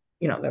likely,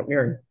 that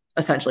we're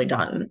essentially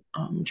done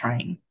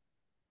trying.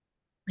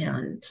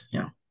 And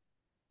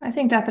I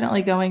think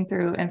definitely going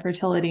through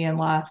infertility and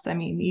loss, I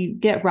mean, you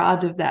get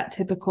robbed of that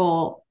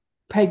typical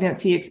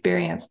pregnancy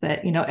experience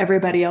that,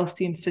 everybody else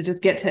seems to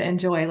just get to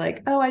enjoy.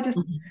 Like, oh,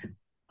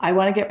 I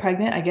want to get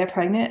pregnant. I get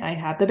pregnant. I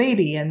have the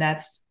baby. And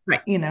that's,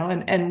 right,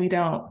 and we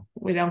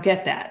don't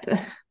get that.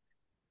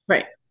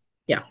 right,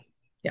 yeah,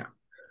 yeah,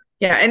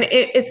 yeah. And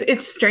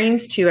it's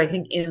strange too, I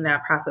think, in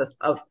that process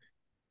of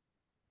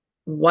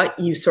what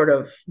you sort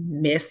of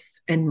miss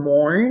and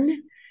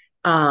mourn.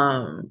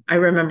 I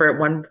remember at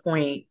one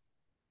point,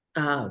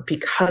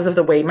 because of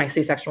the way my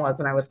C-section was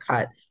and I was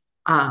cut,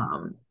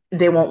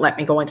 they won't let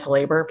me go into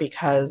labor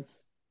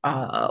because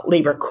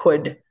labor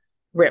could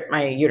rip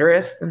my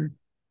uterus.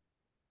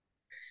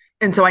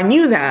 And so I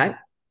knew that.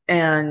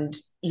 And,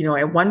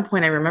 at one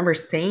point I remember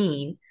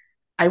saying,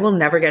 I will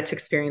never get to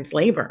experience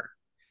labor.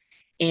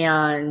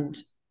 And,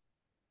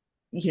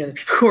 the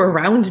people who were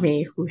around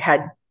me who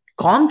had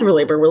gone through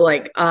labor were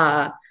like,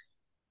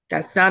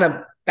 that's not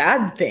a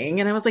bad thing.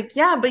 And I was like,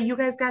 yeah, but you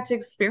guys got to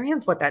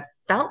experience what that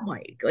felt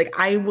like. Like,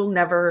 I will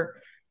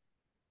never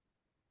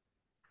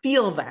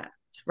feel that,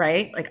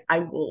 right? Like, I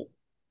will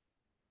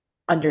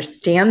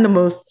understand the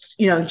most,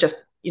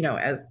 just,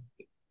 as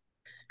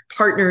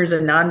partners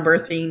and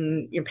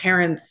non-birthing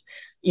parents,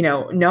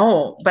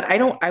 know, but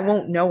I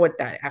won't know what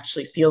that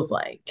actually feels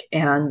like.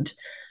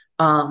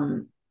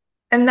 Um,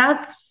 and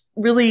that's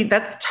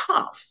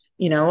tough.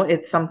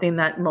 It's something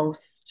that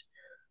most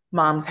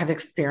moms have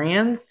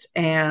experienced.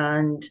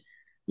 And,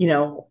 you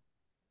know,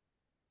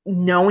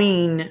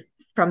 knowing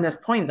from this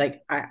point,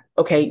 like,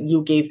 okay,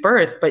 you gave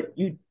birth, but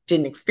you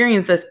didn't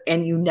experience this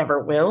and you never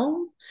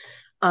will.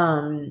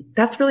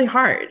 That's really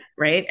hard,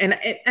 right?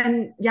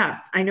 And yes,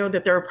 I know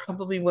that there are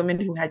probably women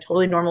who had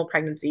totally normal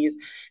pregnancies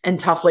and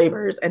tough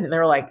labors, and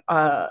they're like,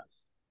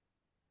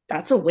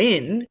 that's a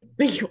win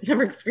that you'll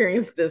never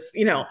experience this,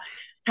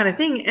 kind of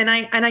thing. And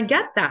I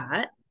get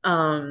that.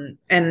 And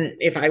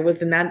if I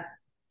was in that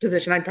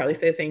position, I'd probably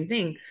say the same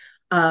thing.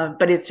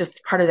 But it's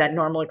just part of that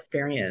normal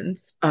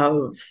experience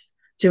of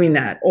doing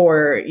that,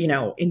 or,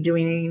 in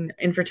doing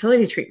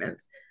infertility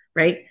treatments,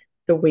 right?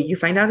 The way you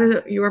find out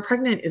that you are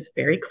pregnant is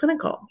very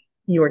clinical.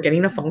 You are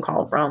getting a phone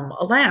call from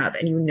a lab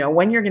and you know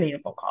when you're getting a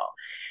phone call.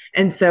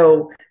 And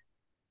so,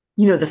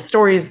 the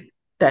stories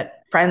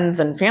that friends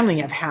and family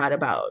have had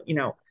about,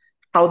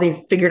 how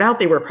they figured out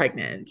they were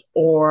pregnant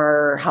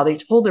or how they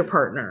told their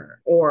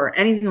partner or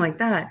anything like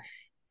that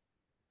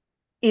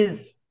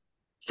is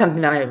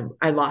something that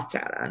I lost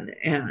out on.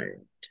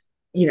 And,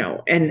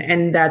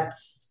 and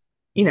that's,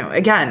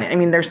 again, I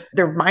mean, there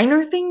are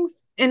minor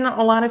things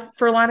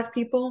for a lot of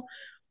people.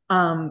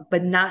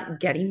 But not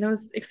getting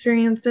those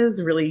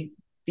experiences really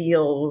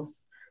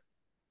feels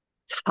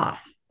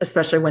tough,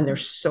 especially when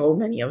there's so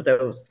many of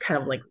those kind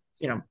of like,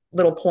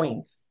 little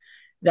points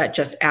that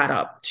just add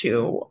up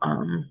to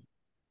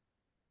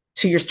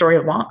your story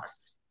of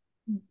loss.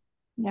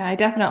 Yeah, I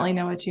definitely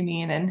know what you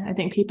mean. And I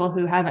think people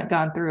who haven't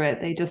gone through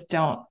it,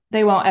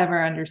 they won't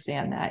ever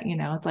understand that.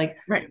 It's like,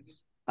 Right.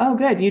 oh,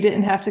 good, you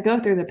didn't have to go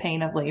through the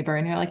pain of labor.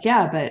 And you're like,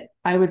 yeah, but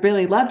I would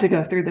really love to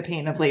go through the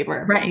pain of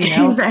labor. Right.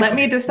 Let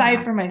me Exactly. decide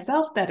Yeah. for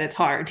myself that it's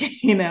hard,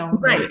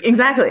 Right.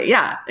 Exactly.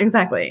 Yeah.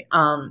 Exactly.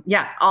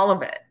 Yeah. All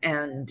of it.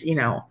 And,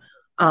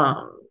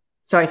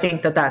 so I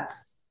think that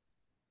that's,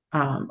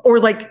 or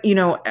like,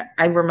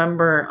 I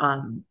remember,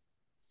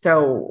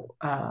 so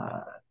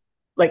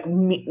like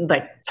me,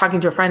 like talking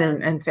to a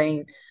friend and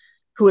saying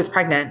who was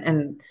pregnant,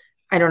 and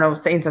I don't know,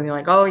 saying something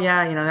like, oh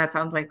yeah, that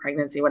sounds like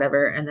pregnancy,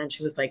 whatever. And then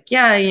she was like,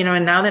 yeah,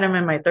 and now that I'm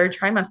in my third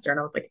trimester,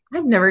 and I was like,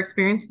 I've never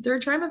experienced a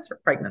third trimester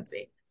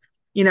pregnancy.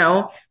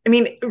 I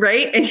mean,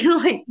 right? And you're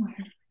like,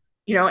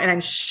 and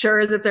I'm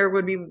sure that there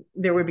would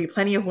be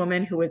plenty of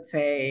women who would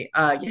say,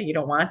 yeah, you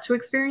don't want to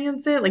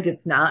experience it. Like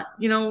it's not,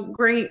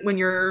 great when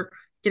you're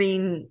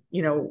getting,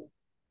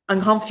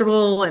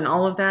 uncomfortable and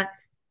all of that.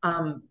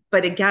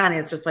 But again,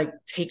 it's just like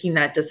taking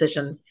that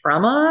decision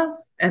from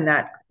us, and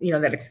that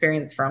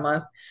experience from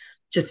us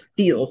just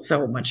feels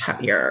so much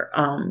heavier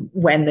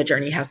when the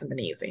journey hasn't been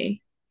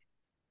easy.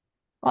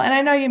 Well, and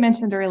I know you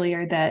mentioned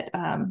earlier that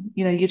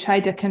you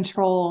tried to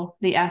control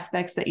the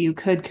aspects that you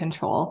could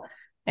control,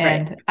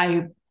 Right.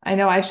 and I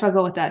know I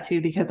struggle with that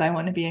too because I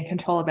want to be in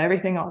control of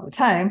everything all the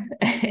time,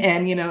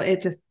 and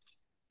it just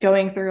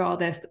going through all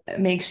this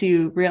makes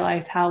you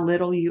realize how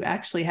little you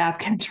actually have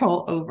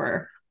control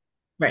over.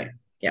 Right.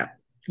 Yeah.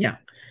 Yeah.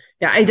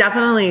 Yeah. I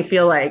definitely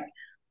feel like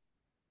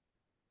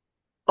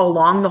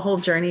along the whole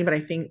journey, but I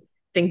think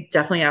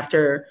definitely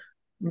after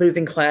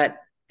losing Colette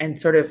and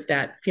sort of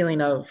that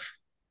feeling of,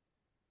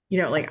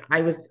 like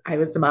I was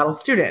the model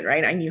student,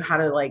 right? I knew how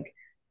to like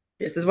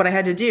this is what I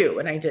had to do,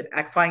 and I did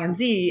X, Y, and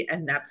Z,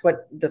 and that's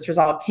what this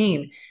result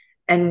came.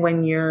 And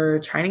when you're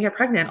trying to get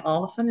pregnant,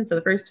 all of a sudden for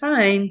the first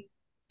time,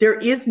 there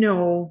is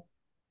no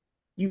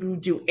you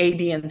do A,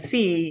 B, and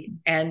C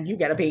and you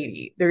get a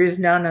baby. There is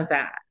none of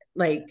that.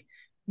 Like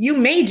you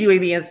may do A,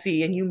 B, and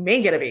C and you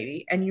may get a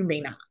baby and you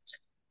may not.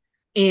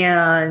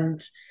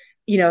 And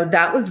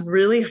that was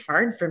really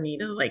hard for me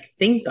to like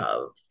think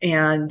of.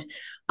 And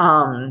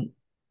and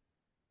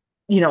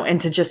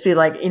to just be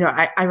like,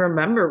 I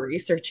remember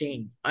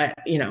researching,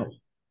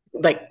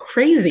 like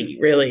crazy,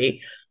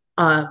 really,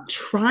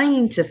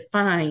 trying to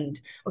find,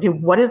 okay,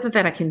 what is it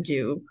that I can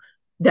do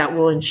that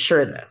will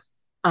ensure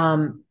this?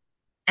 And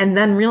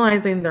then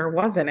realizing there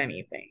wasn't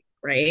anything,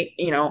 right?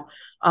 And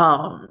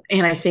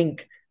I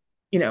think,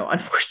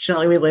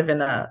 unfortunately, we live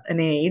in an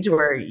age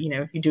where,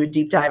 if you do a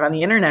deep dive on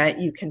the internet,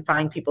 you can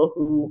find people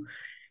who,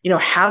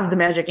 have the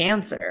magic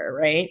answer,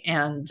 right?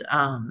 And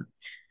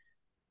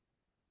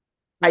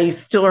I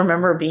still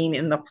remember being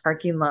in the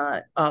parking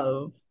lot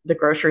of the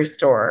grocery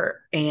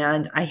store,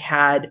 and I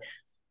had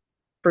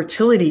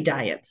fertility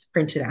diets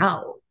printed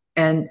out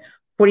and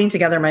putting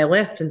together my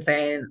list and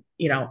saying,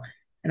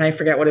 and I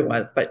forget what it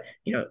was, but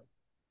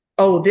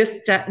oh,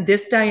 this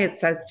diet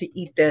says to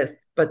eat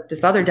this, but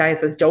this other diet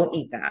says don't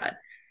eat that.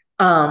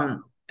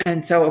 Um,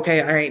 and so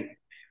okay, all right,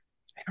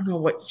 I don't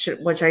know what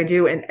should I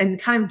do, and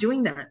kind of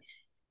doing that.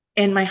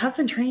 And my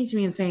husband turning to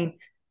me and saying,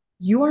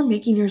 "You are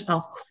making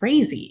yourself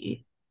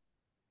crazy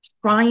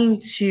trying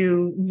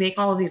to make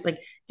all of these like."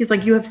 He's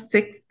like, "You have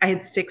six." I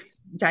had six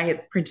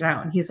diets printed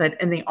out, and he said,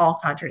 and they all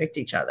contradict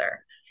each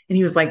other. And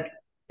he was like,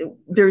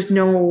 "There's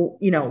no,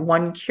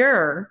 one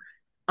cure."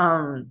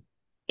 Um,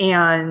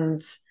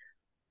 and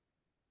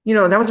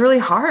that was really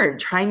hard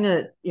trying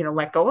to,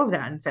 let go of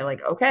that and say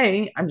like,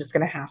 okay, I'm just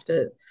going to have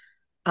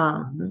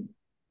um,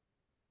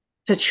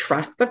 to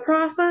trust the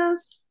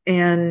process.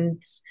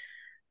 And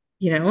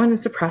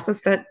it's a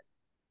process that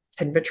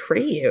can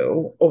betray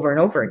you over and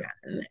over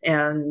again.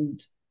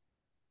 And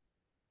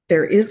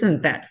there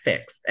isn't that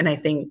fix. And I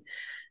think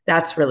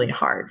that's really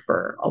hard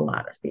for a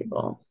lot of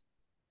people.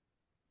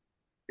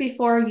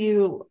 Before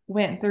you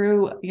went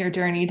through your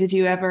journey, did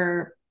you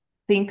ever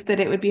think that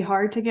it would be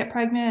hard to get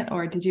pregnant,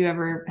 or did you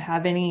ever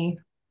have any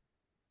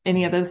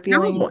of those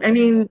No, feelings? I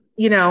mean,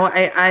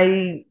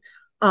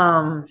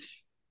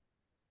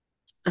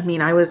 I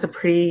mean, I was a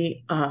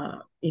pretty, I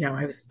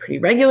was pretty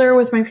regular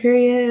with my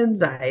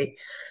periods.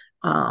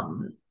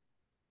 Um,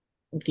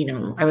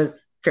 I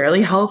was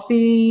fairly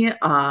healthy.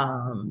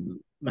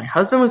 My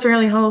husband was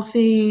fairly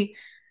healthy.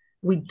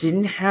 We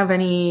didn't have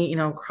any,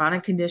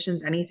 chronic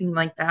conditions, anything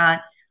like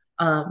that.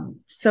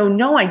 So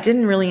no, I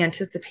didn't really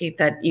anticipate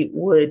that it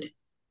would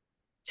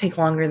take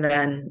longer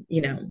than,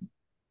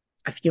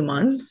 a few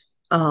months.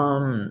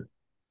 And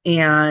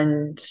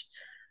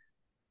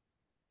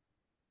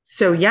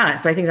so yeah,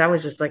 so I think that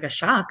was just like a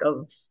shock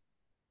of,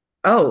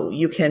 oh,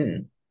 you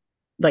can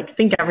like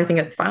think everything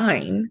is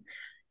fine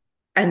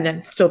and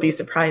then still be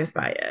surprised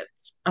by it.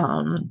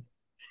 Um,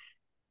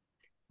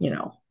 you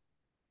know,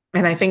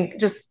 and I think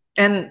just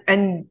and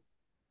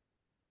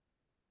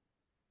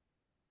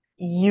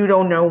you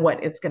don't know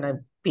what it's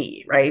gonna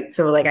be, right?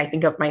 So like I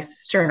think of my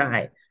sister and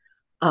I.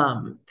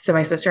 So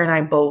my sister and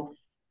I both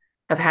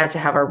have had to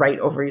have our right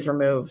ovaries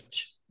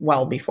removed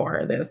well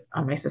before this.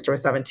 My sister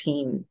was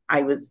 17.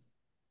 I was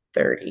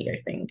 30,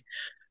 I think.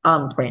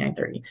 29,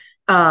 30.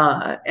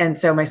 And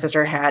so my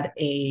sister had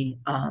a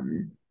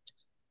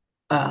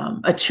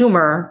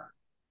tumor,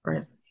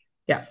 or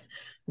yes,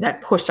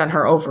 that pushed on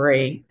her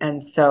ovary,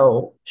 and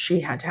so she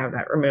had to have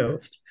that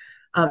removed.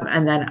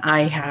 And then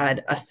I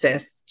had a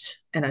cyst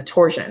and a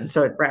torsion,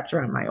 so it wrapped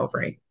around my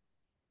ovary.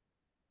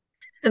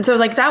 And so,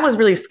 like, that was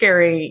really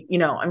scary.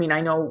 I mean,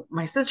 I know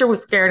my sister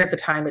was scared at the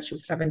time, but she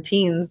was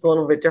 17. It's a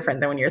little bit different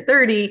than when you're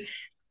 30.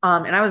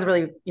 And I was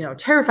really,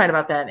 terrified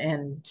about that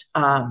and,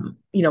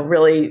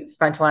 really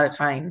spent a lot of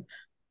time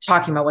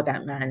talking about what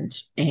that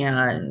meant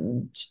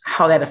and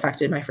how that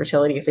affected my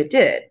fertility if it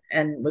did,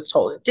 and was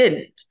told it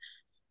didn't.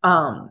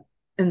 Um,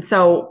 and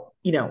so,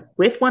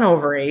 with one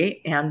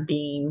ovary and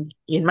being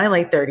in my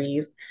late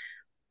 30s,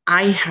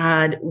 I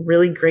had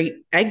really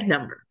great egg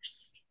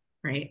numbers,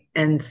 right?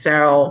 And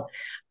so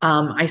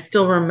I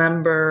still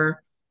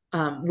remember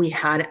we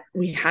had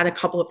a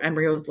couple of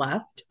embryos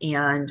left,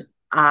 and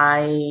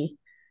I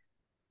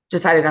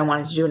decided I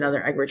wanted to do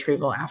another egg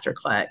retrieval after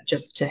clet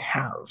just to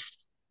have,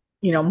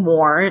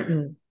 more.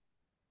 And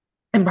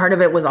part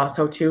of it was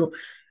also to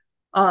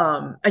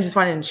I just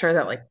wanted to ensure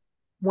that like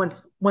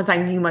once I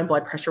knew my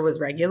blood pressure was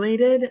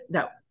regulated,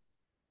 that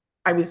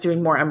I was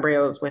doing more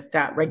embryos with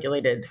that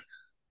regulated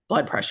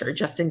blood pressure,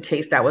 just in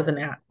case that was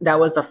a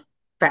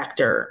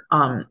factor.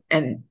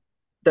 And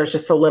there's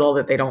just so little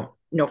that they don't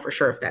know for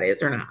sure if that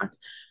is or not.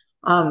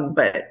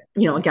 But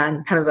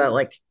again, kind of the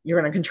like you're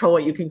going to control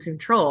what you can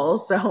control.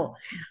 So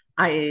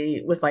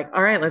I was like,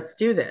 all right, let's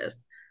do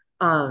this.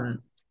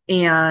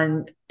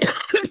 And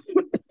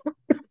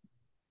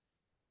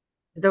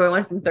so I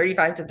went from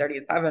 35 to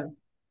 37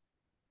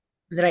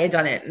 that I had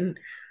done it. And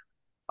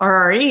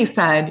our RE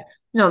said,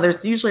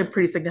 there's usually a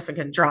pretty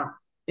significant drop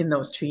in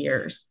those 2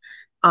 years.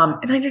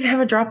 And I didn't have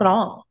a drop at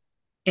all.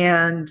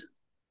 And,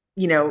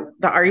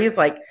 the RE is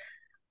like,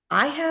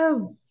 I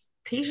have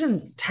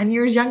patients 10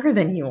 years younger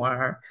than you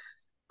are,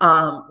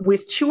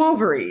 with two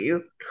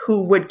ovaries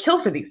who would kill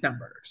for these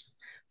numbers.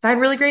 So I had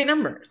really great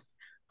numbers.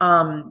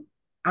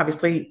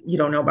 Obviously, you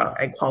don't know about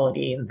egg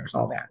quality and there's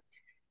all that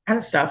kind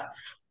of stuff.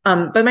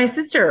 But my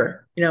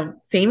sister,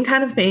 same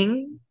kind of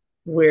thing.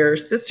 We're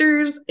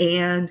sisters,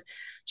 and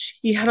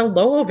she had a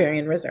low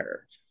ovarian reserve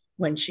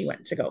when she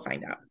went to go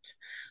find out.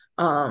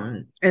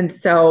 And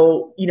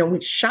so,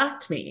 which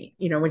shocked me,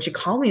 when she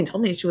called me and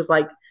told me, she was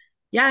like,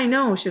 yeah, I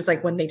know. She's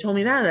like, when they told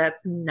me that,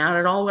 that's not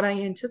at all what I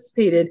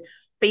anticipated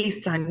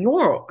based on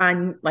your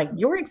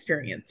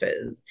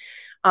experiences.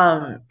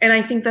 And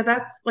I think that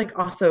that's like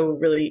also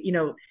really,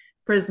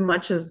 for as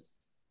much as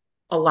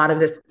a lot of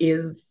this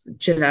is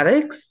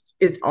genetics,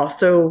 it's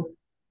also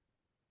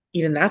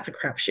even that's a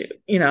crapshoot,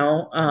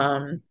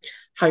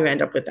 how you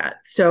end up with that.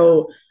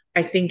 So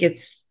I think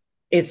it's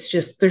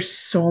just there's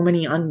so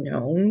many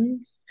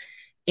unknowns,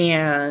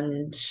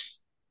 and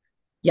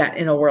yet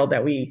in a world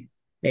that we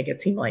make it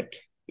seem like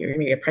you're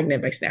gonna get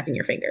pregnant by snapping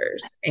your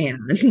fingers,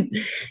 and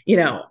you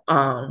know,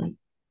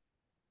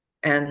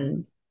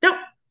 and no,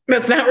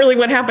 that's not really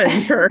what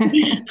happened for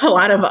a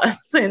lot of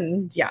us.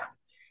 And yeah,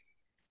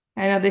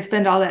 I know they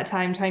spend all that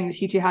time trying to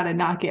teach you how to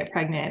not get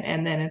pregnant.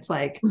 And then it's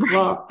like, right.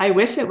 well, I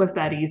wish it was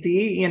that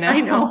easy, I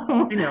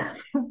know. I know.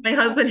 My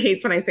husband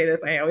hates when I say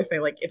this. I always say,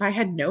 like, if I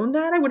had known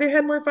that, I would have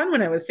had more fun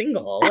when I was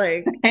single.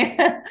 Like,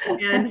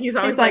 and he's He's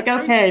always like,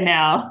 like, okay,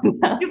 now.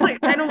 he's like,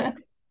 I don't,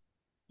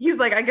 he's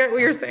like, I get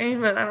what you're saying,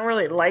 but I don't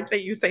really like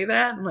that you say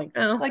that. I'm like,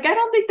 oh, Like, I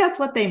don't think that's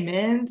what they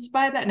meant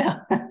by that. No.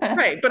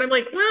 right. But I'm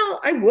like, well,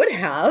 I would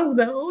have,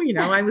 though.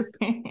 I was,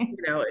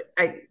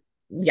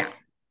 yeah.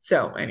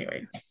 So,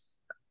 anyways,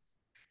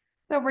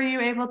 So were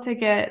you able to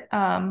get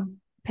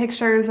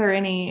pictures or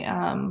any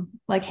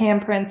like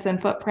handprints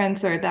and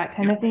footprints or that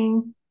kind yeah. of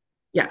thing?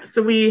 Yeah.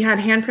 So we had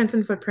handprints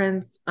and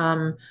footprints.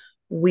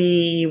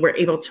 We were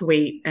able to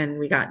wait, and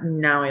we got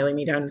Now I Lay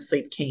Me Down to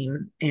Sleep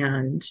came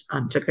and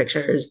took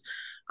pictures.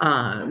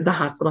 The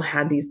hospital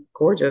had these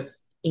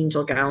gorgeous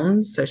angel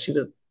gowns. So she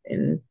was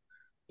in,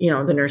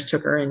 the nurse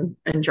took her and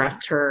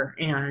dressed her.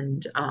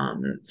 And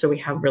so we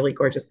have really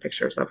gorgeous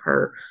pictures of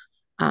her,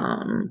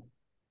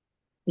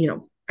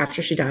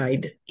 after she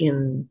died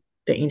in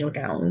the angel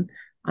gown.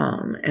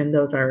 And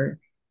those are,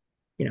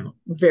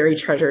 very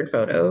treasured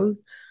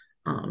photos,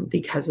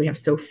 because we have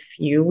so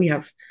few.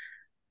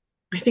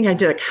 I think I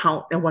did a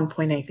count at one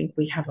point. I think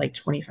we have like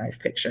 25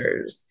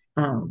 pictures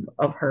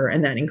of her.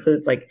 And that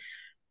includes like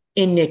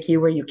in NICU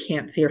where you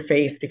can't see her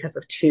face because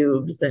of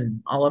tubes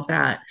and all of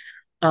that.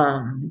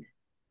 Um,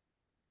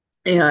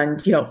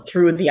 and,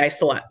 through the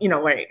isolate,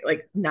 right,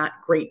 like not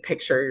great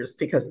pictures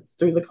because it's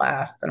through the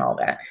glass and all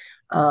that.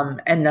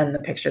 And then the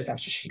pictures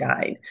after she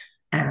died.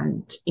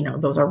 And,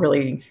 those are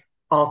really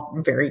all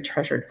very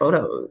treasured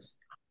photos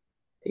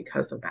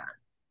because of that.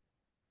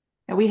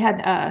 And we had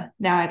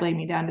Now I Lay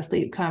Me Down to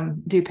Sleep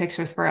come do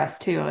pictures for us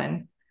too.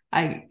 And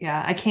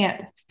I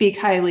can't speak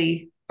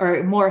highly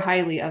or more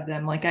highly of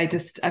them. Like I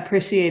just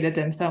appreciated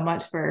them so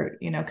much for,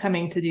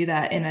 coming to do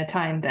that in a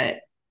time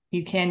that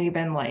you can't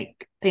even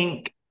like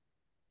think,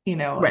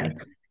 Right.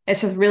 and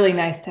it's just really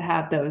nice to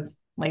have those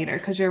later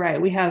because you're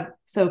right. We have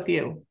so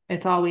few.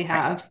 It's all we Right.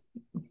 have.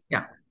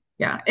 Yeah.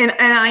 Yeah. And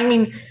I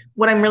mean,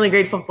 what I'm really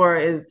grateful for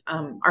is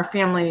our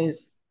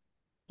families,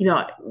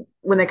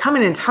 when they come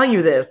in and tell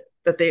you this,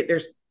 that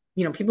there's,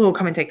 people who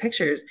come and take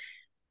pictures,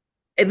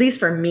 at least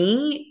for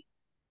me,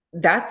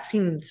 that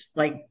seemed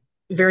like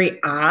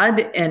very odd.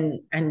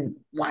 And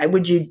why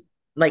would you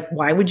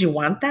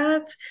want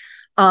that?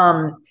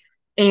 Um,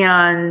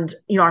 and,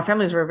 our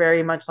families were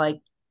very much like,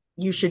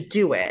 you should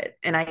do it.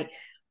 And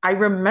I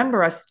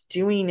remember us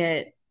doing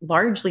it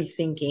largely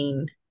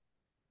thinking,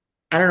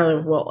 I don't know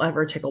if we'll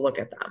ever take a look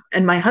at them.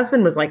 And my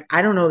husband was like,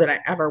 I don't know that I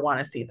ever want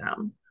to see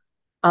them.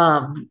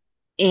 Um,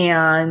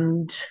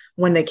 and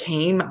when they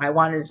came, I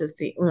wanted to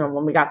see,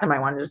 when we got them, I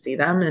wanted to see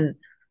them.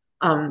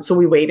 And so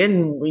we waited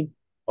and we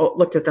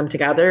looked at them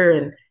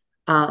together.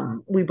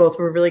 And we both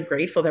were really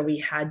grateful that we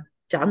had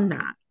done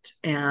that.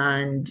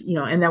 And,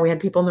 and that we had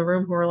people in the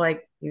room who were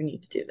like, you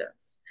need to do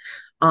this.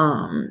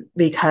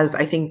 Because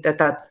I think that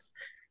that's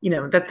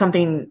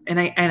something, and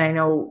I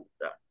know,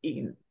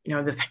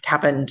 this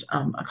happened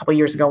a couple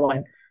years ago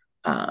when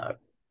uh,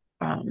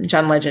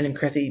 John Legend and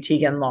Chrissy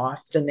Teigen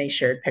lost, and they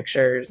shared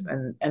pictures,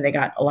 and they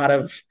got a lot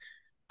of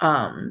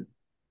um,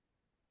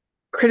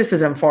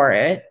 criticism for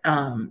it.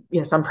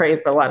 Some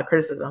praise, but a lot of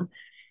criticism.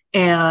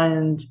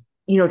 And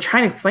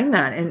trying to explain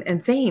that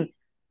and saying,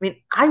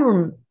 I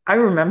mean, I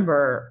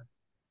remember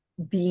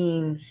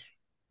being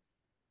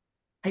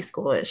high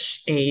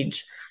schoolish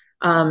age.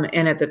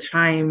 And at the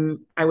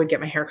time, I would get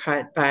my hair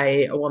cut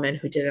by a woman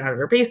who did it out of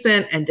her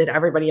basement and did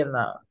everybody in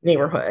the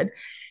neighborhood.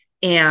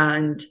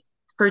 And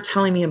her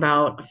telling me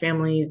about a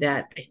family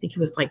that I think it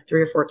was like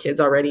 3 or 4 kids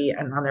already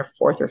and on their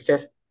fourth or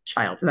fifth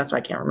child, and that's why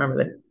I can't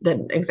remember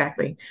that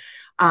exactly,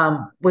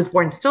 was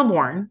born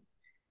stillborn.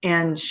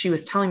 And she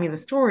was telling me the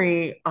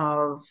story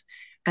of,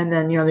 and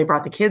then, they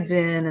brought the kids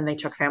in and they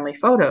took family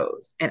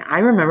photos. And I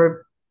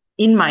remember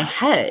in my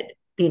head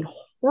being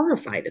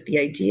horrified at the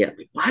idea,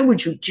 like, why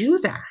would you do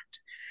that?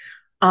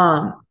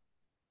 Um,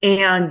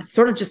 and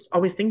sort of just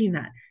always thinking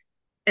that.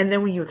 And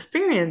then when you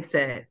experience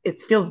it, it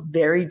feels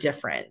very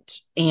different,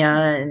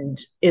 and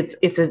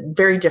it's a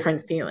very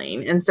different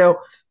feeling. And so,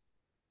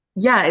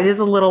 yeah, it is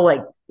a little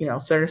like,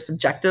 sort of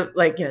subjective,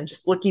 like,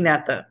 just looking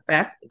at the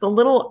facts. It's a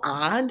little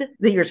odd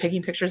that you're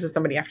taking pictures of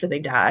somebody after they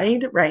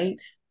died, right?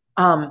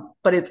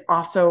 But it's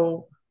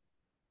also,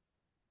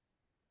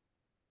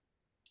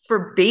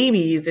 for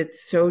babies,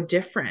 it's so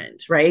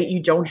different, right?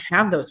 You don't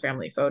have those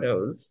family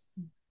photos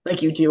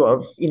like you do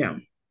of,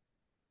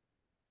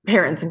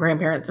 parents and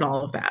grandparents and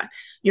all of that.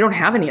 You don't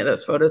have any of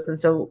those photos. And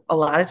so a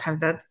lot of times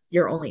that's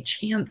your only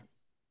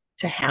chance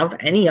to have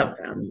any of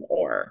them,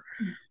 or,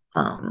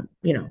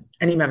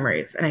 any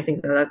memories. And I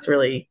think that that's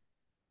really,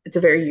 it's a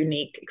very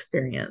unique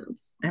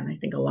experience. And I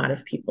think a lot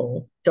of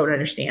people don't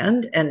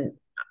understand. And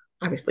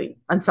obviously,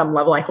 on some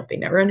level, I hope they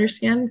never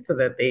understand so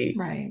that they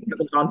Right.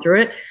 haven't gone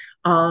through it.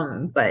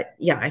 But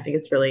yeah, I think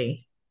it's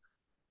really,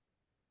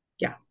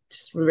 yeah,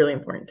 just really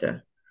important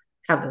to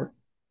have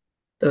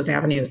those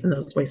avenues and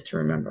those ways to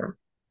remember.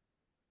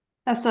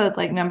 That's the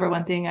like number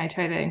one thing I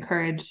try to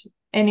encourage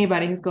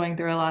anybody who's going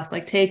through a loss.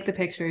 Like, take the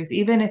pictures,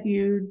 even if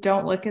you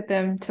don't look at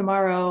them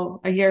tomorrow,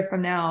 a year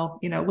from now,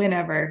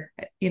 whenever,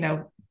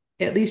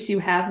 at least you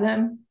have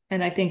them.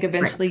 And I think Right.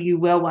 eventually you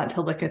will want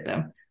to look at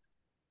them,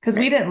 because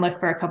we Right. didn't look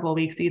for a couple of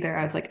weeks either.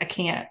 I was like,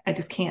 I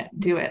just can't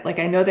do it. Like,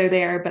 I know they're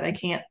there, but I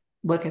can't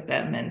look at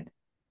them. And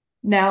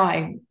now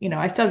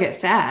I still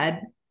get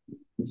sad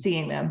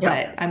seeing them,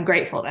 Yeah. but I'm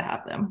grateful to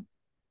have them.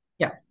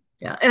 Yeah.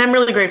 Yeah. And I'm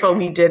really grateful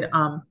we did.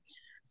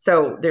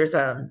 So there's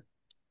a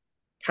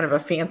kind of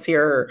a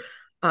fancier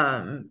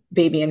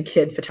baby and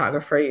kid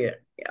photography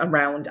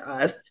around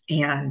us.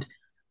 And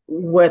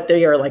what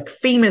they are like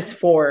famous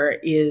for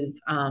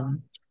is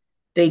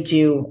they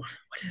do,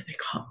 what do they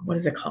call, what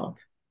is it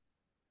called?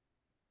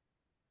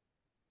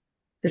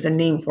 There's a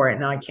name for it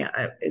now. I can't,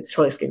 it's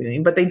totally escaping me,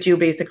 but they do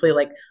basically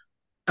like,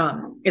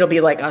 it'll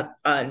be like a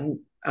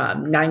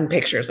 9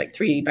 pictures, like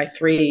 3 by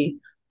 3.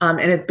 And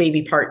it's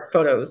baby part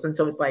photos. And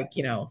so it's like,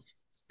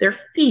 their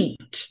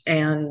feet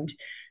and,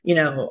 you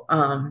know,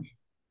 um,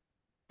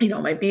 it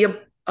might be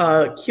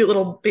a cute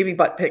little baby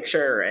butt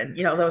picture and,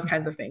 those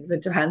kinds of things.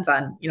 It depends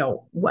on,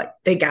 what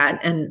they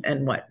got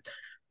and what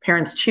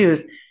parents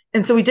choose.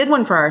 And so we did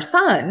one for our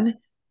son.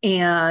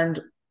 And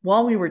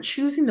while we were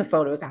choosing the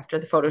photos after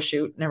the photo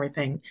shoot and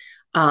everything,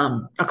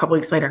 a couple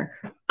weeks later,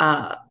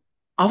 all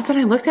of a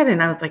sudden I looked at it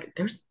and I was like,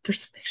 there's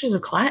some pictures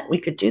of Colette we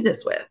could do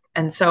this with.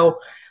 And so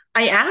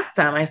I asked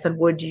them, I said,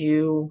 would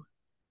you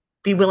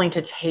be willing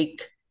to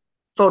take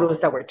photos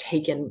that were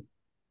taken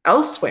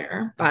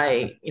elsewhere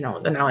by,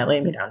 the now I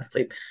lay me down to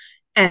sleep,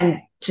 and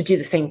to do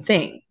the same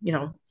thing,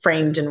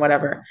 framed and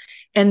whatever.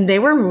 And they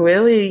were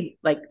really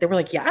like,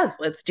 yes,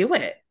 let's do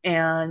it.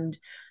 And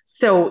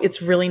so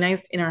it's really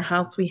nice. In our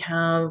house, we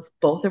have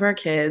both of our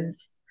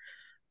kids,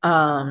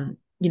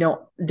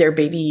 their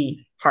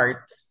baby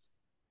parts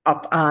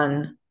up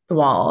on the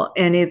wall.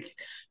 And it's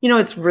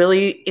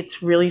really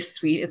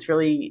sweet. It's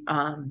really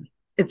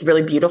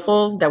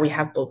beautiful that we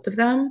have both of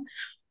them.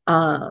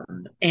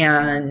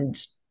 And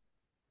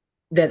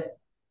that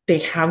they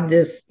have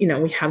this,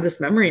 we have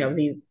this memory of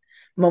these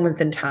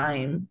moments in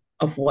time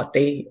of what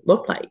they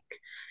look like.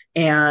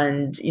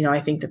 And,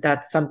 I think that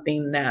that's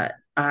something that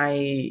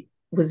I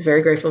was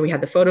very grateful we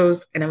had the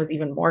photos. And I was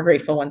even more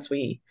grateful once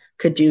we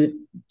could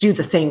do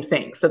the same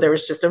thing. So there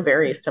was just a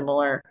very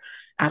similar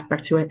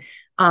aspect to it.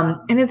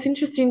 And it's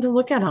interesting to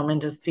look at them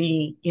and to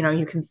see,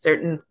 you can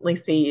certainly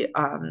see,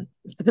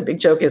 so the big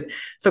joke is,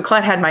 so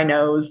Colette had my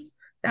nose.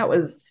 That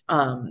was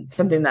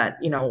something that,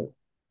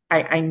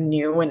 I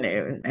knew,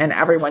 and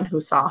everyone who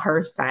saw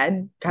her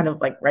said kind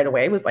of like right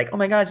away was like, oh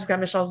my God, she's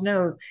got Michelle's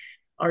nose,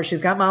 or she's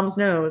got mom's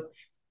nose.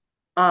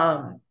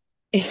 Um,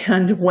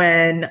 and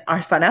when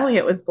our son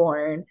Elliot was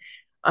born,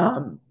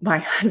 my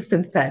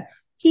husband said,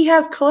 he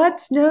has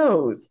Colette's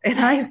nose. And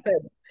I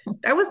said,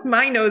 that was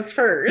my nose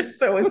first.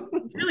 So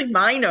it's really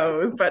my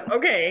nose, but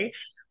okay.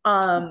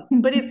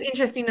 But it's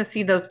interesting to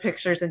see those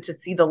pictures and to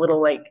see the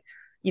little like,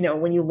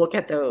 when you look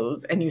at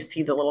those and you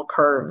see the little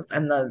curves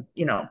and the,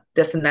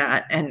 this and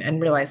that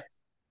and realize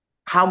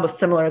how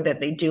similar that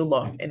they do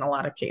look in a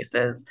lot of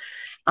cases.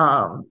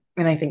 And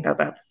I think that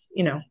that's,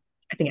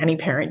 I think any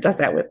parent does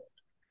that with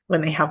when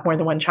they have more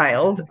than one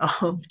child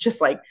of just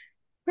like,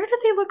 where do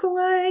they look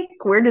alike?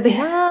 Where do they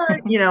not?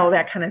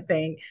 That kind of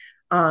thing.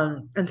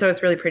 And so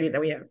it's really pretty that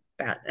we have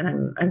that.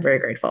 And I'm very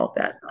grateful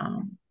that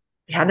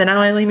we had the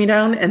Now I Lay Me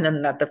Down, and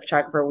then that the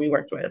photographer we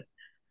worked with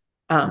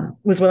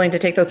was willing to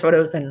take those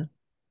photos and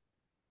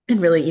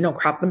really,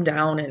 crop them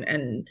down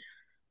and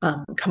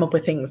come up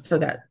with things so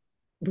that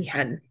we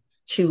had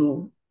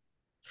two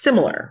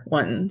similar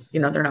ones.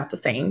 They're not the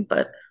same,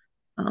 but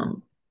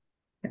um,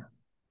 yeah.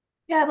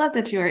 Yeah, I love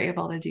that you were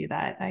able to do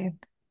that. I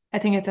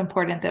think it's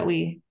important that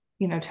we,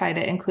 try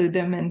to include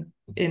them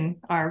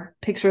in our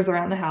pictures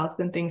around the house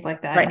and things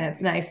like that. And Right.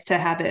 it's nice to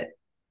have it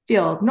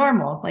feel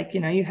normal. Like,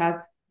 you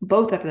have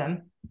both of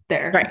them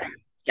there. Right.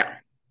 Yeah.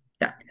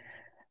 Yeah.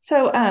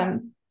 So,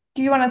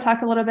 do you want to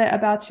talk a little bit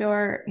about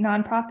your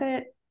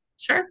nonprofit?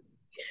 Sure.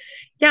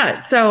 Yeah.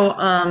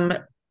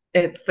 So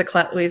it's the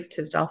Colette Louise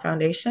Tisdale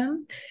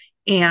Foundation.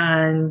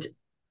 And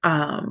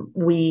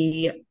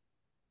we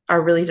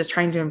are really just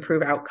trying to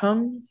improve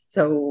outcomes.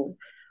 So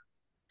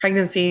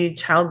pregnancy,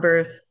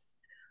 childbirth,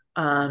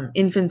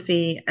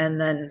 infancy,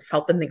 and then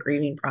help in the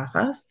grieving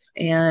process.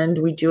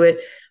 And we do it,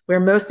 we're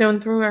most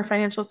known through our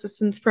financial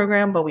assistance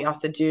program, but we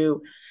also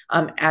do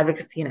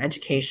advocacy and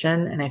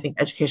education. And I think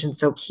education is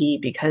so key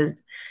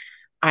because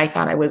I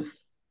thought I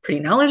was pretty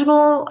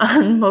knowledgeable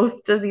on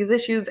most of these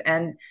issues.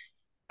 And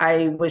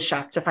I was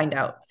shocked to find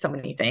out so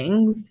many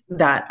things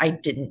that I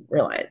didn't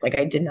realize. Like,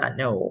 I did not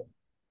know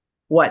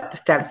what the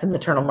status of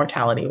maternal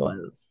mortality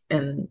was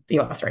in the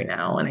US right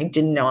now. And I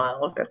didn't know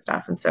all of that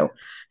stuff. And so,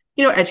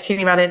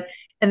 educating about it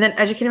and then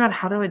educating about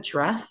how to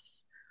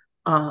address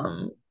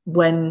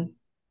when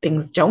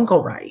things don't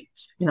go right.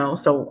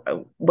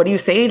 So what do you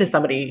say to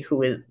somebody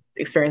who is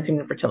experiencing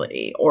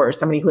infertility or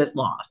somebody who has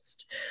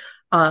lost?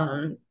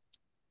 Or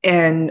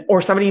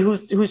somebody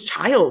whose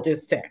child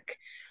is sick.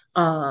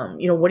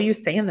 What do you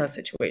say in those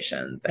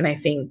situations? And I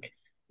think,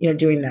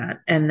 doing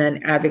that and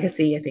then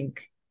advocacy, I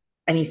think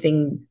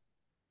anything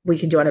we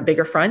can do on a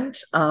bigger front.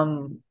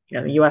 The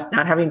US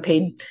not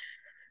having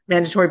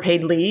mandatory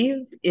paid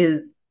leave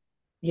is,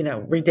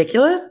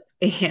 ridiculous.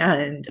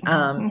 And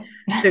so,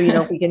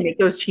 if we can make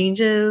those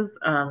changes,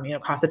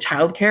 cost of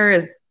childcare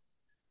is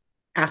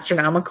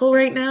astronomical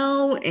right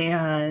now.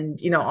 And,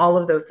 all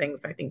of those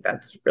things, I think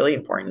that's really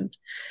important.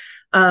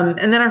 And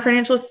then our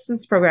financial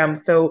assistance program.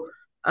 So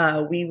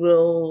we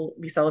will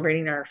be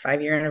celebrating our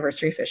 5-year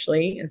anniversary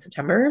officially in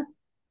September.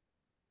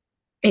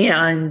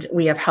 And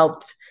we have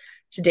helped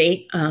to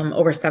date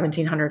over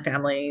 1,700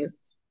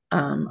 families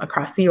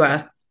across the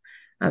US.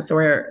 So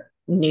we're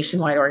a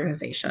nationwide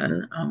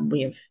organization.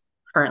 We have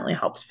currently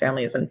helped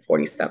families in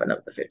 47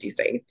 of the 50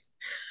 states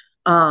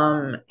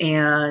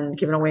and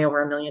given away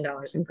over $1 million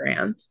in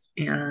grants.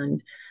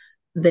 And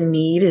the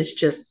need is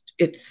just,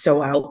 it's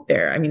so out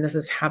there. I mean, this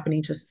is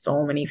happening to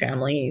so many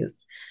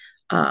families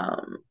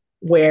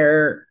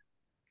where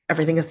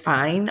everything is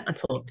fine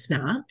until it's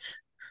not.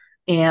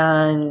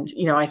 And,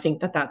 I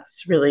think that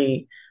that's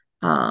really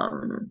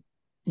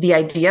the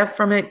idea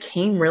from it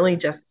came really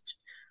just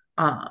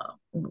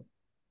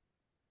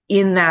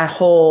in that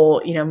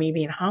whole, me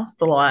being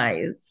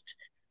hospitalized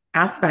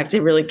aspect.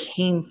 It really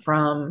came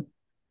from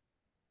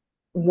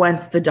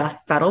once the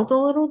dust settled a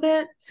little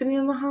bit sitting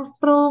in the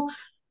hospital,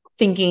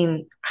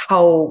 thinking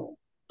how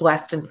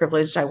blessed and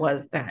privileged I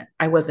was that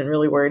I wasn't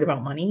really worried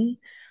about money.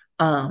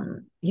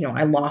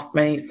 I lost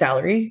my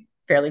salary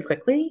fairly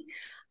quickly.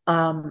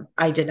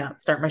 I did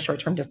not start my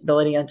short-term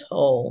disability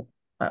until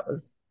I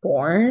was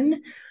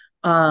born,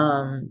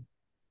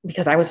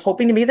 because I was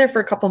hoping to be there for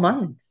a couple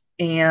months.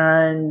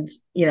 And,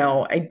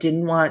 I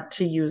didn't want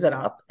to use it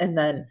up and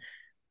then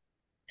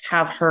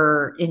have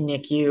her in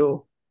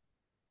NICU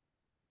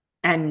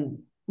and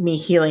me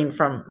healing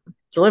from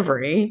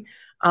delivery.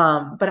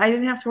 But I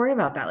didn't have to worry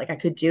about that. Like, I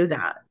could do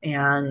that.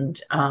 And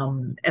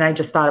I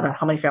just thought about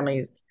how many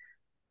families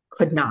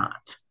could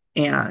not.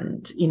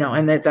 And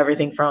it's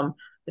everything from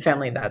the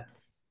family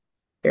that's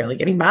barely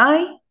getting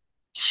by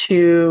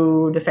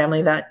to the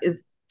family that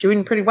is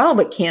doing pretty well,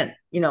 but can't,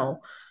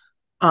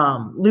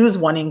 lose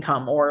one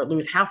income or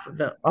lose half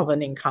of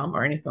an income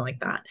or anything like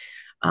that.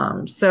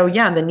 So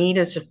yeah, the need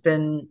has just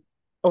been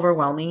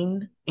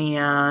overwhelming.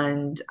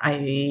 And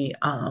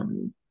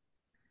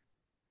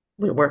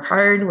we work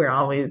hard. We're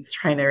always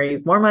trying to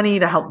raise more money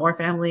to help more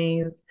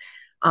families,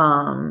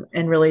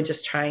 and really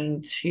just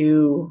trying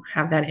to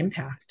have that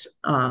impact,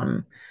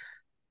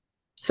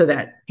 so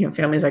that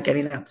families are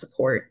getting that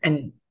support.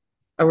 And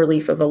a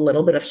relief of a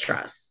little bit of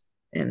stress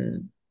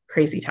in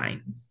crazy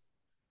times.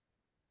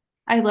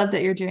 I love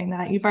that you're doing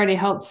that. You've already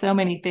helped so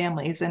many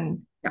families.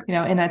 And,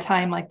 Yeah. in a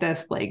time like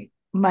this, like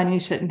money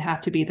shouldn't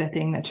have to be the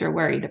thing that you're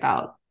worried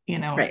about.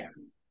 Right.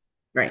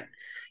 Right.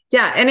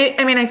 Yeah. And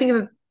I mean, I think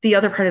that the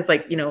other part is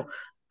like,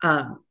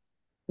 um,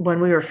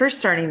 when we were first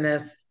starting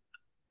this,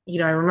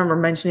 I remember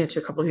mentioning it to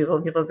a couple of people,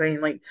 and people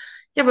saying like,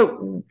 yeah, but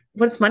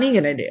what's money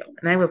going to do?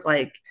 And I was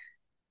like,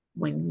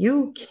 when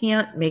you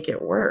can't make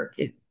it work,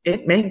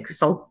 it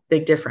makes a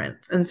big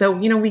difference. And so,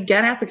 we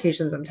get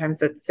applications sometimes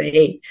that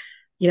say,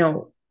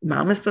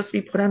 mom is supposed to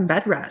be put on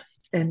bed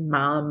rest, and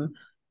mom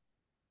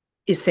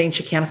is saying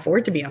she can't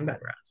afford to be on bed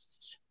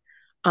rest.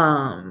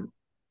 Um,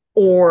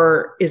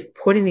 or is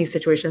put in these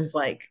situations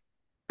like,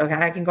 okay,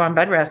 I can go on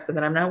bed rest, but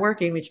then I'm not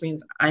working, which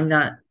means I'm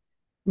not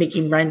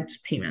making rent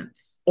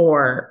payments,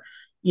 or,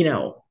 you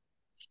know,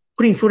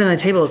 putting food on the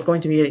table is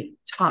going to be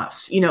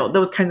tough,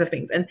 those kinds of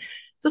things. And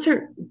those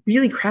are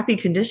really crappy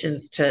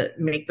conditions to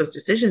make those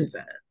decisions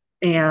in.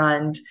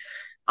 And,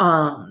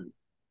 um,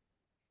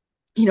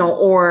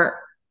 or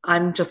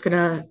I'm just going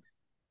to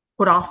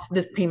put off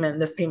this payment,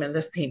 this payment,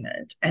 this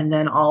payment. And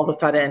then all of a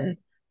sudden,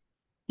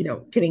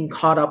 getting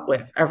caught up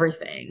with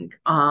everything.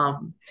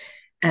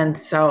 And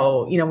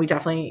so,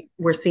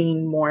 we're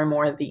seeing more and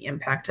more of the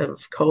impact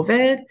of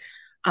COVID.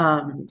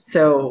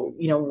 So,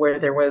 where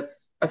there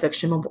was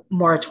eviction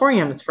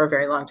moratoriums for a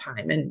very long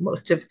time, and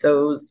most of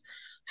those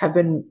have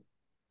been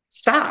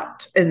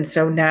stopped. And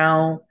so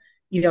now,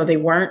 they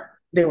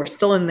were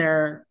still in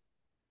their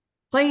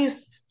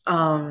place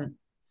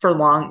for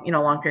long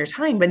period of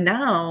time, but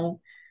now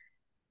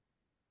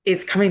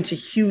it's coming to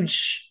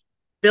huge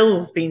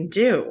bills being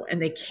due,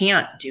 and they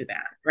can't do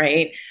that,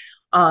 right?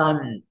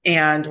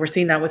 And we're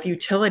seeing that with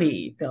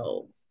utility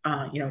bills.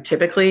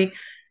 Typically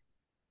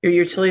your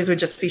utilities would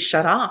just be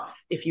shut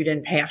off if you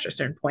didn't pay after a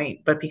certain point,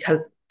 but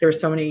because there's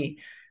so many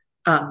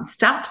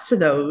steps to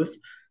those,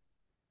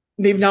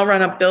 they've now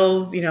run up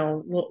bills.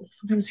 We'll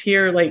sometimes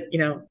hear like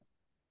 $2,000,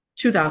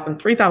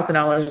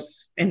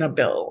 $3,000 in a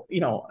bill,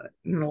 an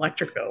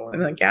electric bill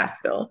and a gas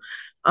bill.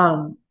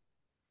 Um,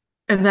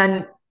 and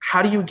then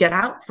how do you get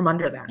out from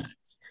under that?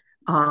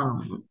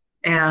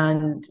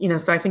 And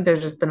so I think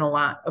there's a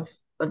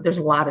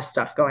lot of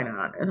stuff going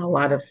on, and a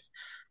lot of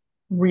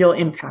real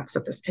impacts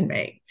that this can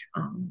make.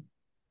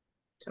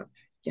 So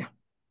yeah.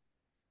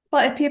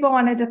 Well, if people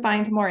wanted to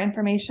find more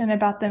information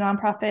about the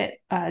nonprofit,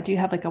 do you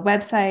have like a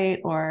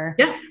website or?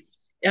 Yeah.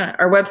 Yeah.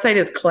 Our website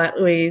is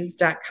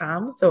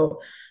ColetteLouise.com.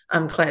 So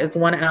Colette is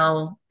one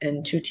L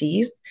and two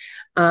T's.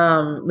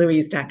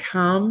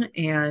 Louise.com.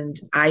 And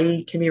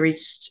I can be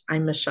reached.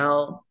 I'm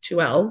Michelle,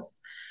 two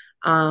L's,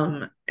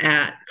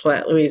 at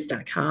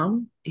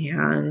ColetteLouise.com.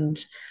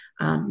 And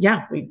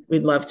yeah,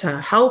 we'd love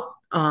to help.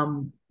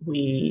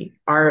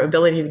 Our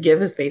ability to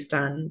give is based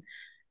on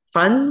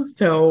funds.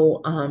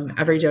 So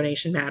every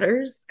donation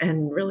matters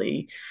and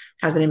really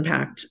has an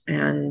impact.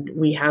 And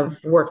we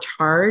have worked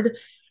hard.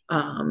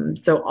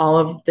 So all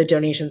of the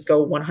donations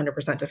go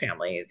 100% to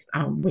families.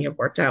 We have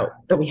worked out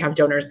that we have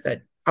donors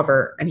that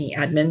cover any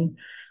admin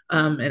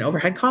and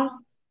overhead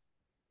costs.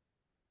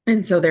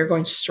 And so they're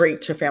going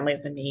straight to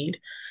families in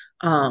need.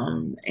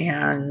 And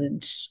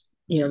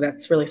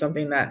that's really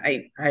something that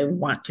I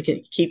want to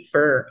keep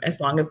for as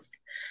long as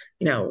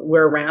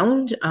we're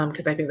around,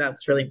 because I think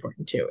that's really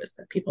important too, is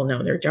that people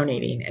know they're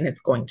donating and it's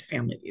going to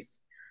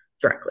families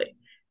directly.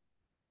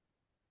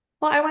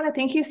 Well, I want to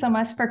thank you so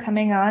much for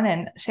coming on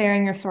and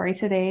sharing your story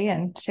today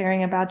and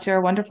sharing about your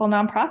wonderful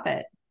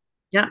nonprofit.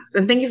 Yes,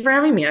 and thank you for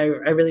having me. I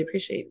really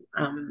appreciate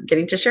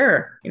getting to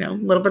share a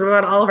little bit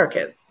about all of our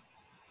kids.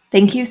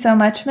 Thank you so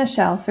much,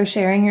 Michelle, for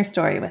sharing your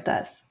story with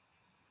us.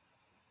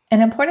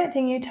 An important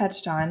thing you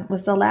touched on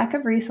was the lack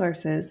of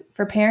resources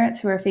for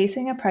parents who are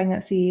facing a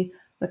pregnancy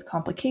with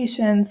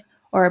complications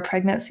or a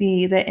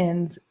pregnancy that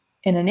ends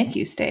in a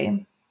NICU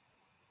stay.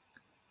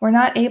 We're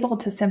not able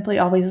to simply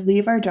always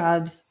leave our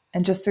jobs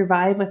and just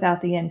survive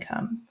without the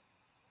income.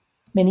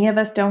 Many of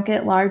us don't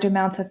get large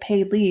amounts of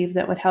paid leave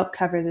that would help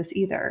cover this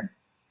either.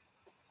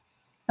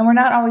 And we're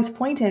not always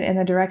pointed in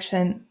the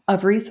direction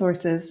of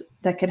resources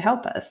that could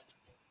help us.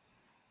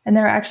 And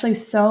there are actually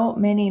so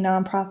many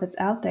nonprofits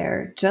out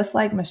there, just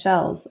like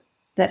Michelle's,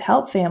 that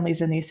help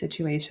families in these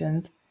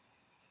situations,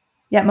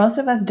 yet most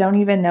of us don't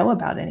even know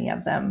about any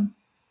of them.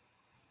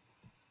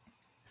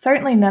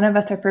 Certainly, none of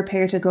us are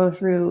prepared to go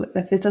through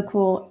the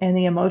physical and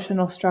the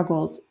emotional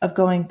struggles of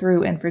going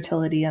through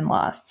infertility and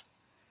loss,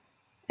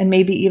 and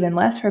maybe even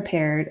less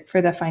prepared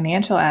for the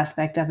financial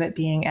aspect of it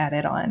being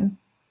added on.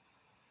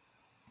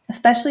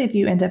 Especially if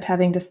you end up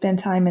having to spend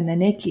time in the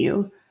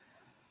NICU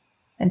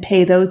and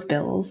pay those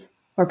bills,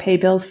 or pay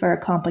bills for a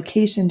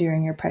complication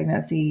during your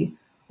pregnancy,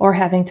 or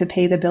having to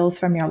pay the bills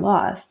from your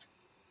loss.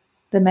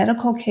 The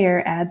medical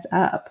care adds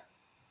up.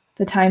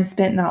 The time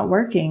spent not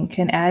working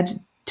can add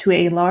to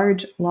a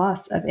large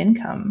loss of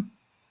income.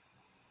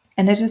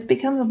 And it just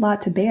becomes a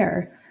lot to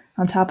bear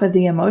on top of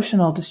the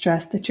emotional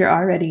distress that you're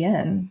already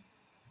in.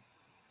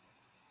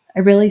 I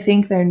really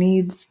think there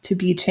needs to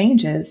be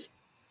changes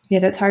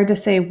Yet it's hard to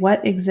say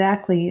what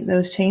exactly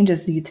those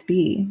changes need to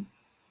be.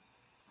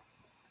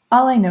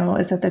 All I know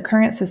is that the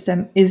current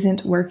system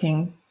isn't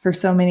working for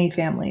so many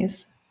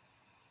families.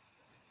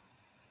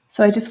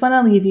 So I just want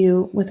to leave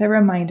you with a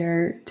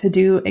reminder to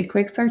do a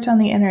quick search on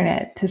the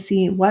internet to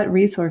see what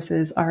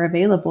resources are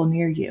available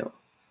near you.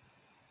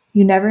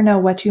 You never know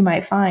what you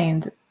might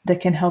find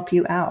that can help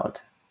you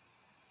out.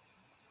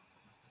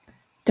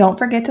 Don't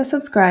forget to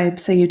subscribe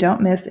so you don't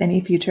miss any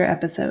future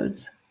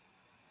episodes.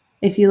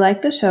 If you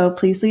like the show,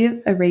 please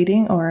leave a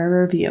rating or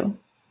a review.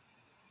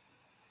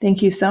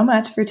 Thank you so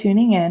much for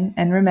tuning in,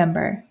 and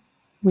remember,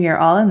 we are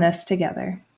all in this together.